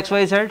be L, x,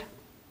 y, z,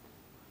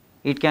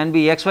 it can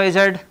be x, y,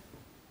 z,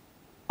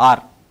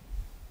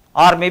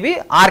 or maybe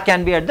r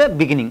can be at the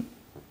beginning,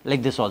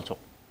 like this also.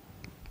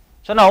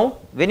 So now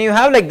when you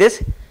have like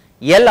this,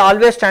 L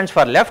always stands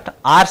for left,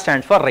 R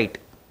stands for right.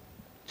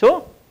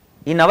 So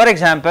in our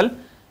example,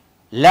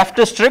 left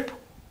strip,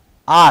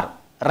 R,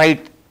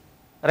 right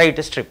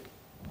strip.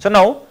 So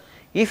now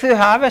if you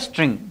have a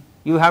string,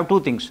 you have two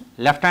things,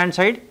 left hand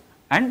side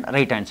and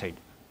right hand side.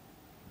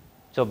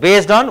 So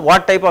based on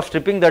what type of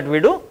stripping that we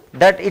do,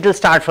 that it will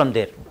start from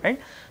there, right.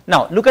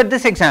 Now look at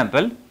this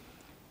example.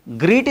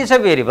 Greet is a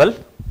variable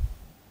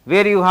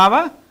where you have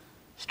a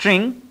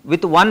string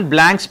with one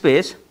blank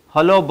space,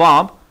 hello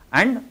Bob,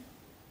 and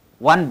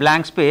one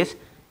blank space,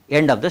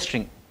 end of the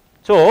string.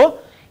 So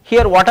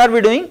here what are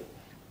we doing?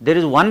 There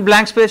is one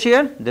blank space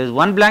here, there is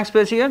one blank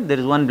space here, there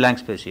is one blank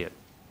space here.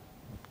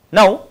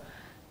 Now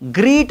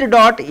greet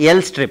dot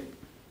L strip.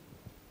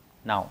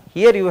 Now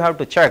here you have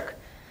to check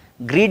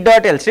greet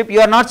dot L strip, you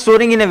are not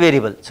storing in a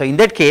variable. So in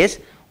that case,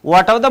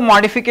 whatever the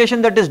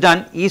modification that is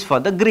done is for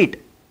the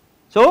greet.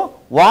 So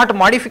what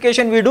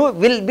modification we do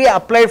will be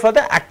applied for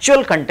the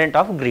actual content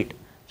of greet.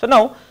 So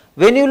now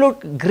when you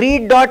look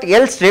greet dot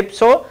L strip,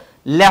 so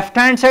left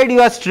hand side you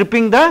are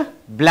stripping the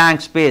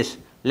blank space,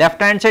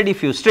 left hand side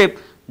if you strip,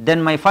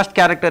 then my first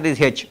character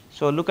is H.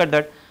 So look at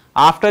that,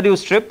 after you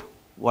strip,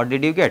 what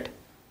did you get?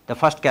 The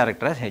first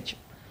character is H.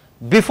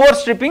 Before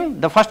stripping,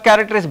 the first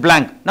character is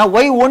blank. Now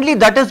why only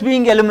that is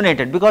being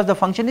eliminated? Because the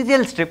function is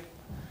L strip.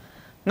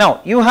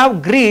 Now you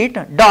have greet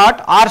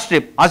dot R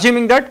strip,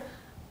 assuming that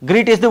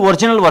greet is the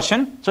original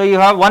version. So you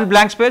have one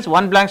blank space,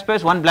 one blank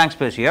space, one blank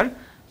space here.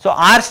 So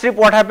R strip,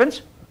 what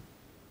happens?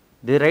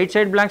 The right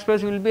side blank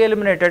space will be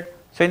eliminated.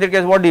 So in that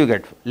case, what do you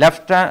get?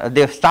 Left,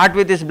 they start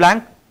with this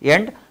blank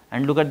end,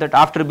 and look at that,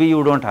 after B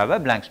you do not have a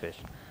blank space.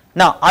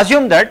 Now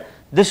assume that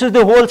this is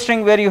the whole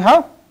string where you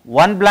have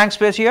one blank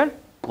space here,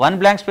 one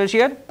blank space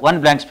here,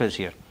 one blank space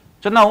here.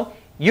 So now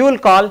you will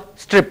call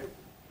strip,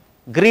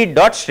 greet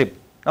dot strip.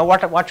 Now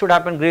what should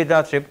happen? Greet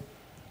dot strip,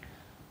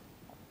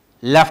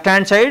 left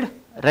hand side,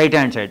 right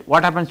hand side.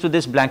 What happens to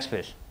this blank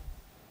space?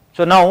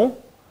 So now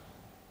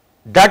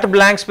that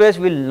blank space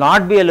will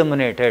not be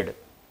eliminated,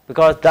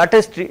 because that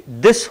is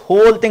this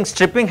whole thing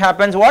stripping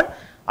happens what?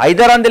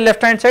 Either on the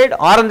left hand side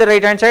or on the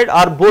right hand side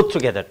or both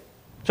together.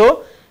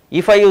 So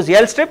if I use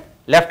L strip,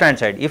 left hand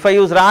side, if I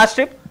use R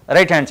strip,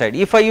 right hand side,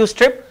 if I use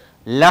strip,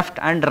 left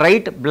and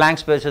right blank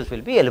spaces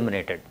will be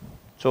eliminated.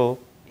 So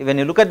when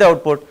you look at the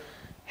output,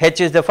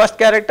 H is the first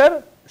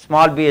character,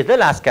 small b is the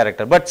last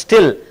character, but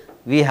still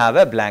we have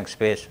a blank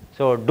space.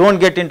 So don't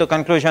get into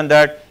conclusion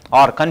that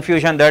or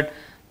confusion that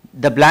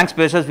the blank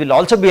spaces will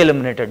also be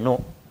eliminated.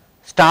 No,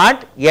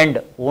 start,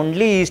 end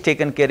only is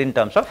taken care in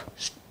terms of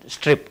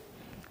strip.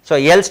 So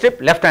L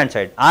strip, left hand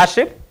side, R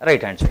strip,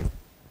 right hand side.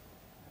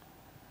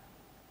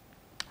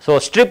 So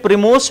strip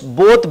removes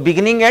both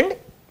beginning and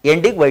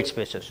ending white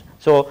spaces.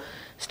 So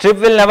strip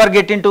will never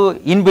get into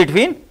in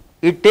between,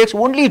 it takes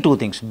only two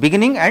things,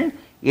 beginning and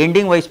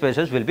ending white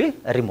spaces will be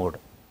removed.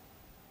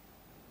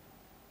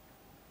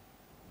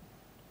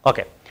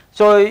 Okay.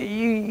 So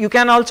you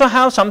can also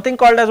have something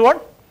called as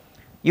what?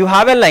 You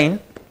have a line,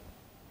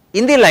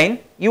 in the line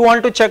you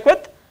want to check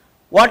with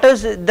what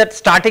is that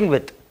starting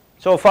with.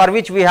 So for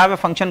which we have a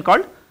function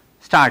called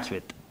starts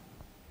with.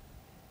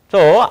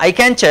 So I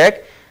can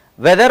check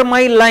whether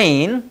my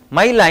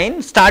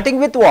line starting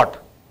with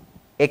what?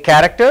 A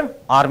character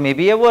or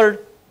maybe a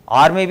word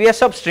or maybe a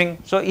substring.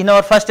 So in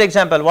our first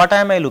example, what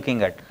am I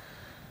looking at?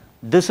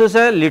 This is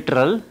a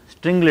literal,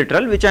 string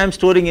literal, which I am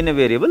storing in a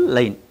variable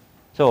line.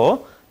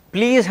 So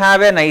please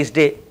have a nice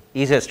day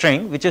is a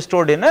string which is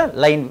stored in a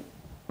line,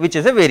 which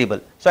is a variable.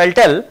 So I will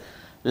tell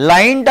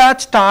line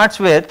dot starts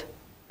with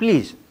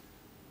please.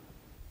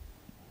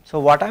 So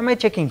what am I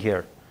checking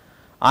here?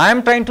 I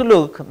am trying to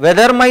look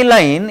whether my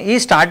line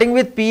is starting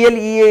with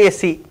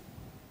PLEASC.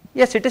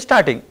 Yes, it is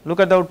starting. Look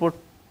at the output,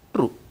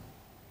 true.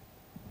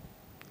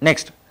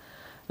 Next,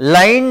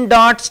 line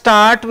dot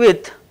start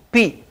with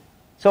P.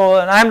 So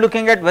I am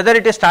looking at whether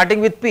it is starting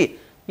with P.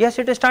 Yes,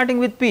 it is starting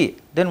with P.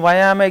 Then why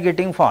am I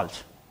getting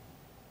false?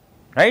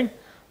 Right?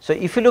 So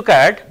if you look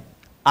at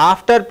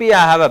after P I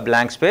have a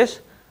blank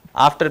space,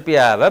 after P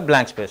I have a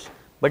blank space,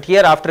 but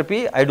here after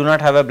P I do not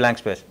have a blank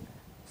space.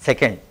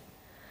 Second,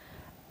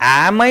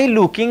 am I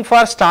looking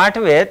for start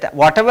with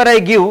whatever I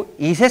give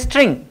is a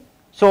string.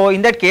 So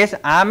in that case,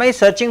 am I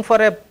searching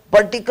for a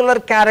particular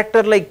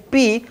character like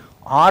P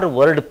or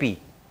word P?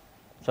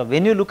 So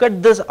when you look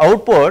at this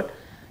output,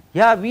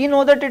 yeah, we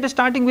know that it is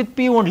starting with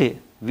P only.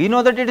 We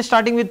know that it is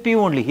starting with P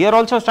only. Here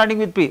also starting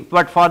with P,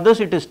 but for this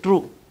it is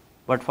true,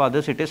 but for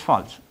this it is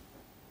false.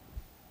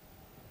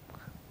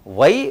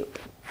 Why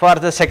for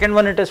the second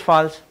one it is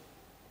false?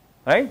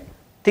 Right?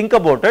 Think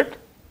about it.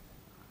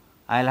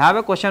 I will have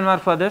a question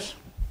mark for this.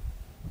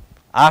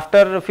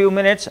 After a few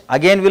minutes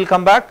again we will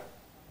come back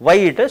why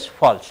it is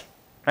false.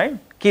 Right?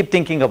 Keep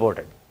thinking about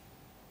it.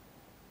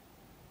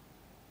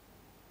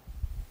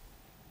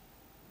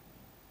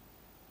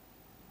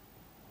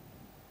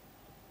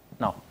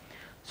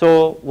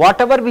 So,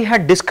 whatever we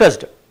had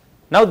discussed,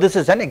 now this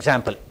is an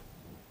example,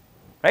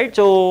 right.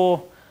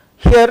 So,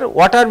 here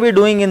what are we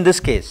doing in this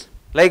case?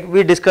 Like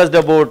we discussed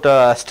about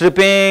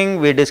stripping,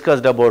 we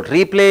discussed about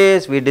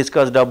replace, we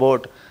discussed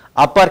about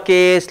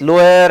uppercase,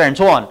 lower and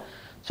so on.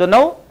 So,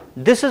 now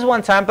this is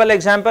one sample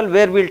example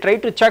where we will try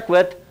to check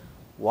with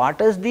what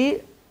is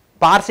the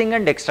parsing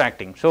and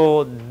extracting.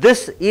 So,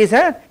 this is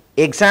an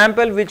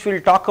example which we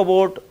will talk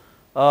about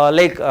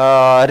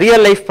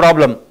real life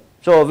problem.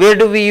 So, where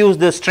do we use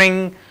the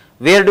string,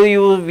 where do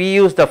we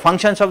use the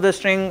functions of the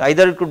string,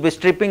 either it could be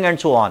stripping and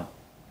so on.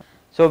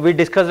 So, we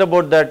discussed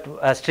about that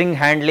string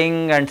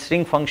handling and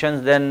string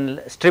functions,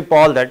 then strip,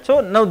 all that.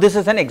 So, now this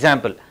is an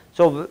example.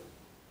 So,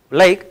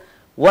 like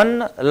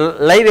one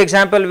live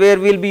example where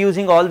we will be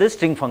using all these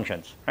string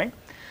functions, right.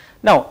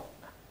 Now,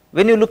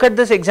 when you look at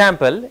this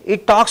example,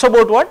 it talks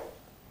about what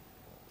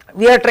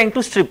we are trying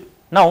to strip.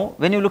 Now,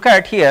 when you look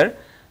at here,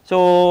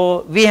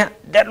 so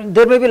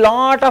there may be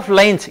lot of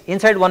lines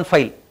inside one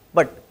file,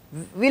 but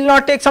we will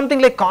not take something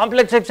like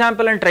complex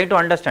example and try to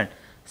understand.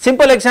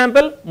 Simple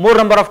example, more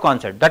number of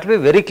concepts, that will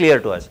be very clear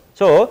to us.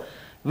 So,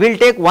 we will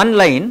take one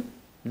line,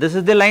 this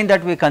is the line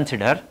that we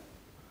consider,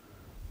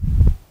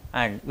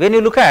 and when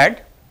you look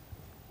at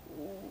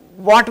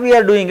what we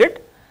are doing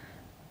it,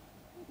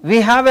 we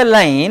have a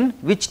line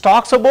which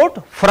talks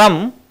about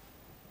from,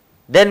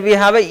 then we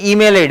have an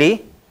email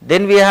ID,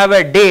 then we have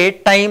a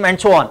date, time and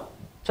so on.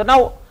 So,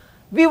 now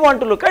we want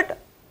to look at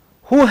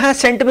who has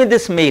sent me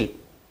this mail,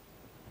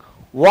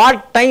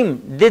 what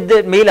time did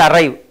the mail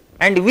arrive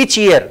and which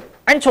year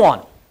and so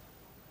on.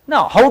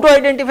 Now, how to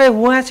identify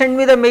who has sent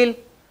me the mail?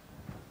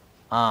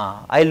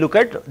 I look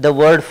at the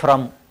word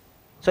from.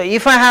 So,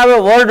 if I have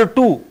a word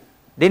to,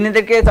 then in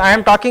that case I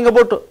am talking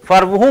about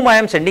for whom I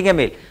am sending a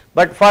mail,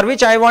 but for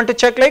which I want to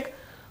check like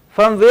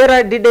from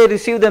where did I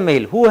receive the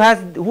mail,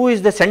 who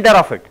is the sender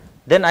of it.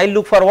 Then I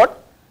look for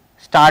what?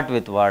 Start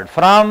with word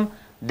from,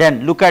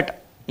 then look at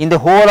in the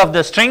whole of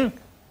the string,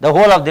 the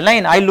whole of the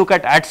line, I look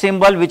at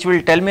symbol which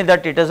will tell me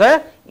that it is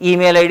a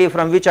email ID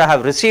from which I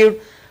have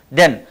received.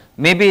 Then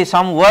maybe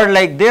some word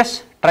like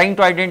this, trying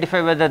to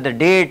identify whether the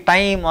date,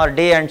 time or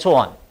day and so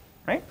on,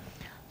 right.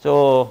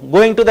 So,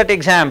 going to that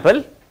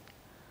example,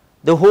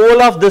 the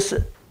whole of this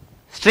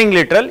string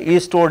literal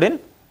is stored in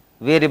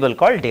variable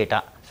called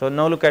data. So,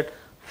 now look at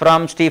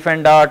from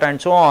Stephen dot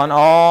and so on,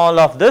 all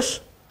of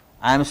this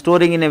I am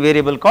storing in a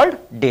variable called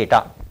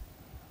data.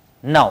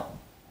 Now,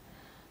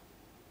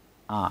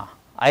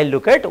 I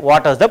look at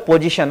what is the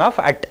position of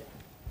at.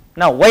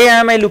 Now, why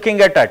am I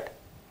looking at?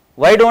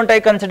 Why do not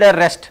I consider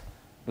rest?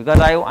 Because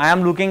I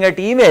am looking at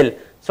email.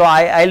 So,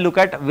 I look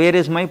at where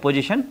is my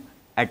position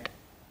at.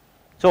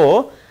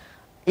 So,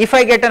 if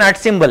I get an at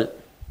symbol,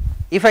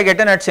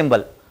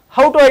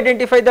 how to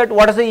identify that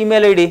what is the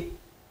email ID?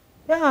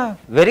 Yeah,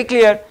 very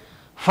clear.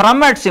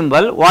 From at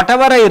symbol,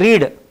 whatever I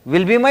read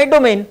will be my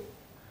domain.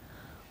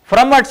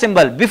 From at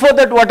symbol, before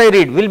that what I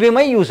read will be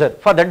my user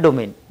for that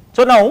domain.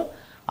 So, now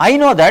I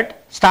know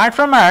that start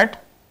from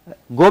at,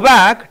 go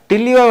back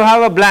till you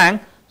have a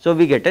blank, so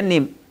we get a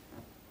name.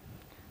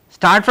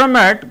 Start from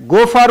at,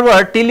 go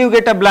forward till you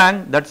get a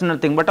blank, that is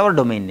nothing but our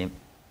domain name,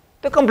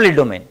 the complete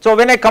domain. So,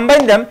 when I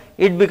combine them,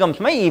 it becomes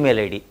my email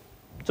ID.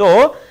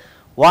 So,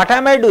 what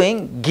am I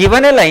doing?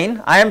 Given a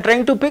line, I am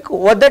trying to pick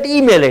what that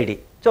email ID.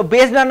 So,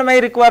 based on my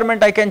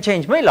requirement, I can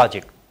change my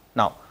logic.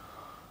 Now,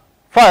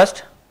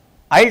 first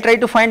I will try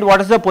to find what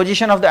is the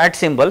position of the at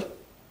symbol,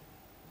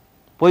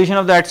 for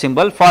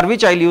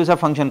which I will use a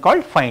function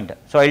called find.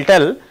 So, I will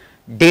tell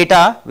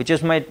data, which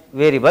is my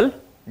variable,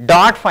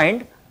 dot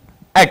find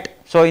at.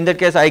 So, in that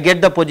case I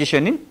get the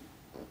position in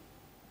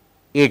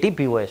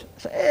ATPOS,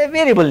 so a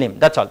variable name,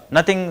 that is all,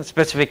 nothing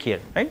specific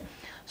here, right.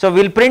 So,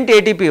 we will print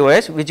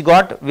ATPOS which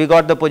we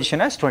got the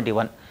position as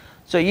 21.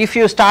 So, if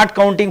you start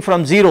counting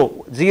from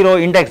 0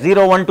 index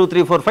 0, 1, 2,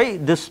 3, 4,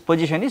 5, this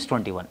position is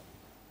 21,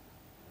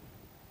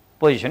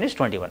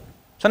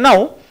 So,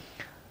 now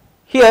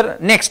here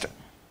next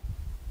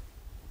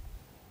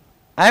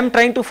I am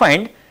trying to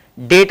find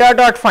data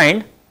dot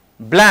find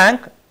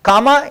blank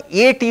comma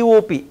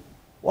ATOP.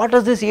 What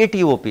is this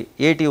ATOP?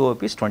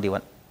 ATOP is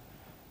 21.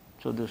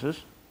 So, this is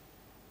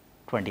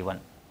 21.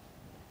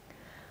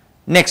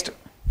 Next,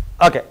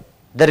 okay,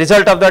 the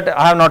result of that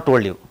I have not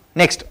told you.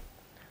 Next,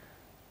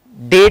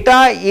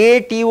 data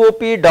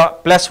ATOP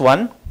dot plus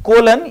 1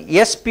 colon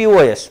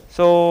SPOS.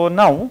 So,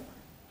 now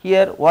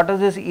here what is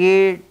this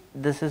A?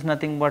 This is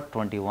nothing but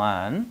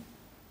 21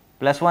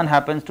 plus 1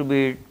 happens to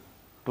be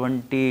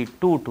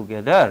 22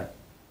 together,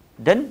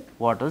 then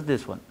what is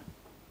this one?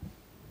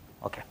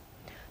 Okay.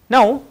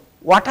 Now,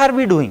 what are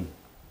we doing?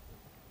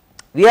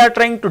 We are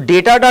trying to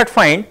data dot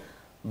find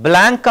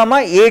blank comma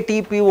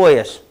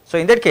ATPOS. So,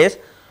 in that case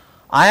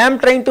I am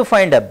trying to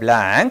find a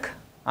blank,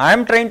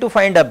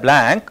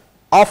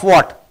 of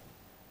what?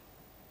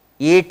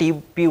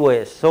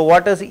 ATPOS. So,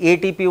 what is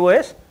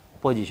ATPOS?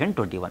 Position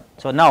 21.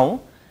 So,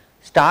 now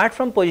start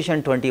from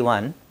position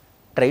 21,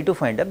 try to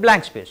find a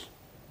blank space.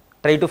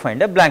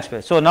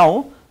 So,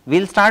 now we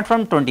will start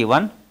from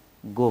 21,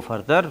 go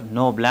further,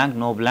 no blank,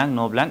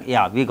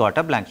 yeah, we got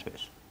a blank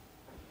space.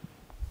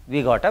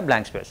 we got a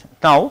blank space.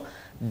 Now,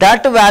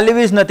 that value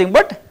is nothing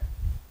but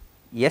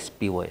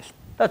SPOS,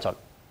 that is all,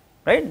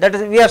 right. That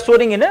is, we are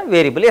storing in a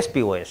variable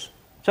SPOS.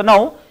 So,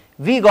 now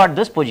we got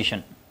this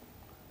position,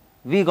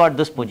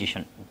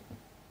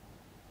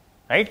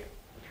 right.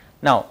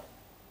 Now,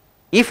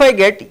 if I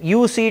get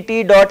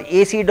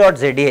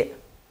uct.ac.za,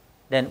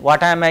 then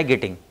what am I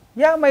getting?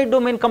 Yeah, my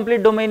domain,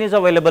 complete domain is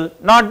available,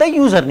 not the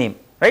username,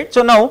 right.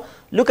 So, now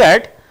look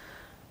at,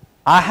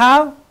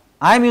 I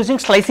am using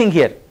slicing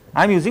here,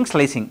 I am using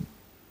slicing.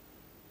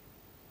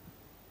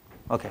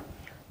 Okay.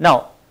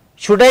 Now,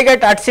 should I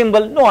get @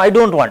 symbol? No, I do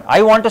not want,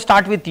 I want to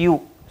start with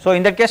U. So,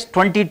 in that case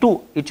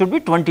 22, it should be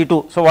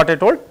 22. So, what I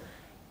told,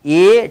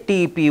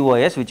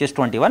 ATPOS, which is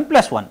 21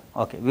 plus 1,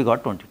 okay, we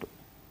got 22.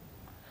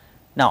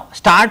 Now,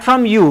 start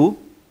from U,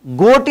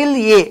 go till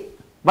A,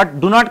 but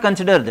do not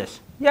consider this.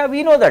 Yeah,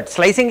 we know that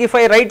slicing, if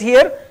I write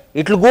here,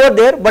 it will go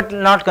there, but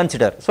not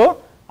consider.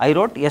 So, I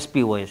wrote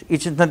SPOS,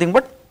 it is nothing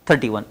but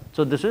 31.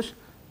 So, this is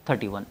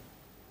 31.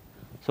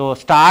 So,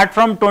 start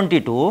from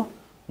 22,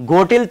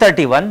 go till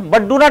 31,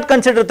 but do not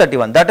consider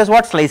 31, that is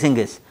what slicing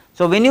is.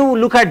 So, when you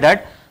look at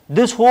that,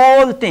 this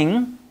whole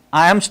thing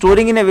I am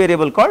storing in a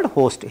variable called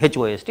host,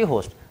 HOST,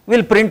 host, we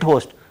will print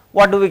host.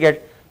 What do we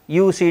get?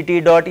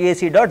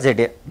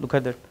 uct.ac.za, look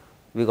at that,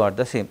 we got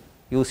the same,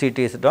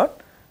 uct.ac.za.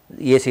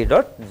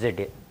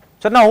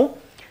 So, now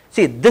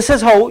see, this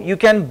is how you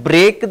can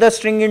break the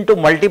string into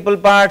multiple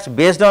parts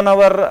based on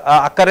our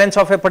occurrence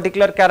of a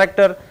particular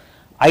character,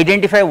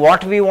 identify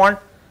what we want,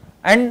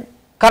 and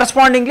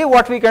correspondingly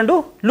what we can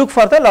do, look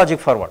for the logic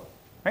forward,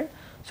 right.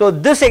 So,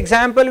 this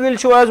example will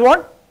show us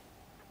what,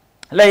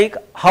 like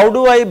how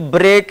do I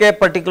break a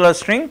particular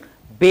string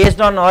based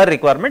on our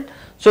requirement.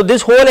 So,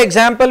 this whole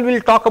example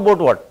will talk about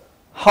what,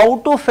 how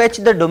to fetch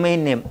the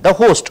domain name, the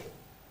host,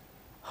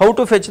 how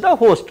to fetch the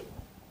host.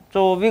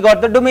 So, we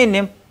got the domain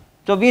name.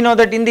 So, we know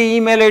that in the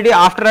email ID,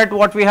 after that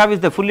what we have is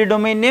the fully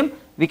domain name,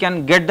 we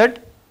can get that,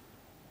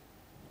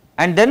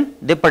 and then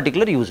the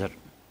particular user.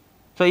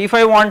 So, if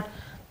I want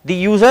the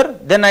user,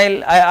 then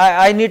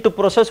I need to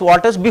process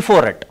what is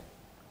before it,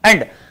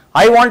 and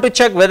I want to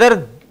check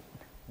whether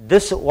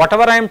this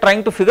whatever I am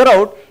trying to figure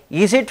out,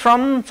 is it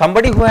from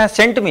somebody who has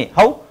sent me,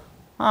 how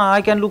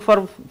I can look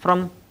for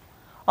from,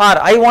 or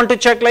I want to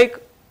check like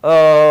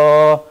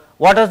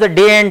what is the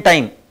day and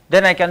time,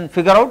 then I can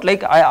figure out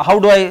like how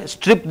do I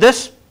strip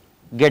this,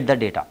 get the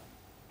data.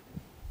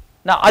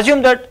 Now,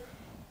 assume that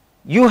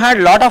you had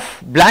lot of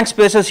blank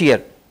spaces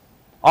here,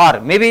 or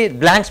maybe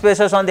blank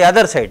spaces on the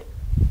other side.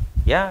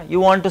 Yeah, you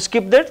want to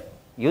skip that,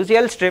 use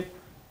L strip,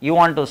 you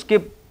want to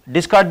skip,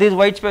 discard these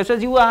white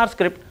spaces, you R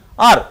script,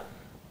 or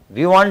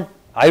we want,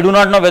 I do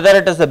not know whether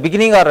it is the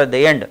beginning or at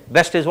the end,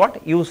 best is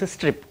what, use a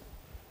strip,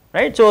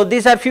 right. So,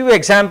 these are few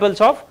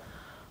examples of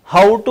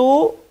how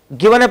to,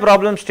 given a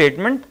problem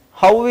statement,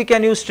 how we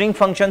can use string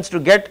functions to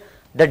get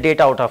the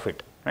data out of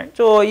it, right.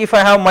 So, if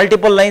I have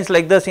multiple lines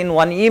like this in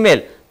one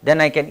email,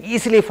 then I can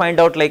easily find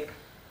out like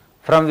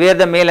from where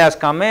the mail has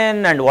come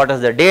in and what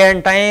is the day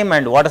and time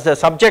and what is the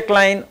subject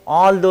line,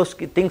 all those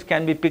things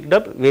can be picked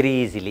up very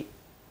easily,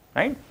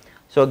 right.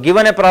 So,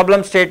 given a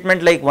problem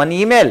statement like one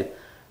email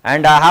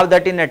and I have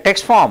that in a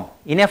text form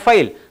in a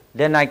file,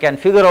 then I can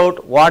figure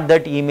out what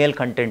that email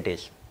content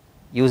is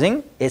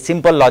using a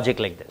simple logic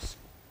like this.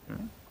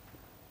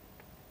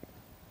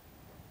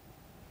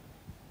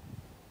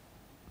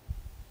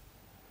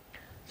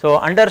 So,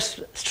 under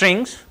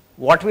strings,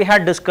 what we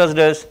had discussed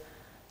is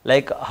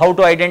like how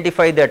to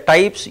identify the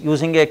types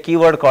using a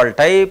keyword called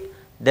type,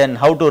 then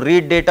how to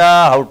read data,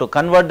 how to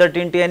convert that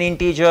into an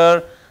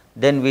integer,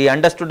 then we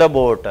understood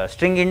about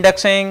string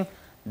indexing,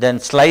 then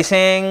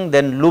slicing,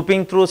 then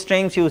looping through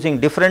strings using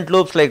different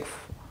loops like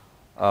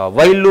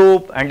while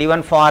loop and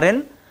even for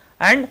in,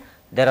 and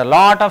there are a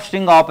lot of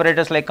string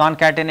operators like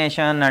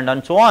concatenation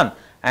and so on,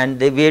 and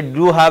we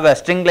do have a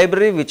string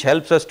library which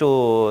helps us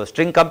to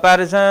string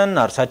comparison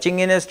or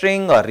searching in a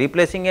string or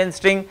replacing a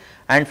string,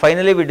 and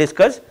finally we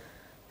discuss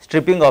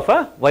stripping of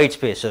a white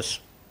spaces.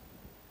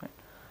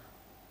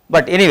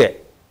 But anyway,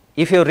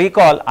 if you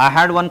recall, I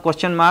had one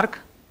question mark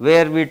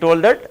where we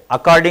told that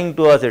according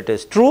to us it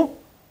is true,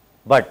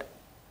 but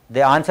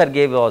the answer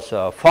gave us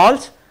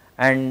false,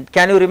 and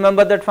can you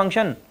remember that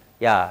function?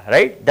 Yeah,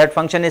 right, that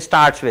function is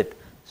starts with.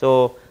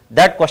 So,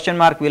 that question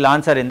mark we will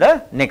answer in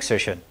the next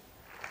session.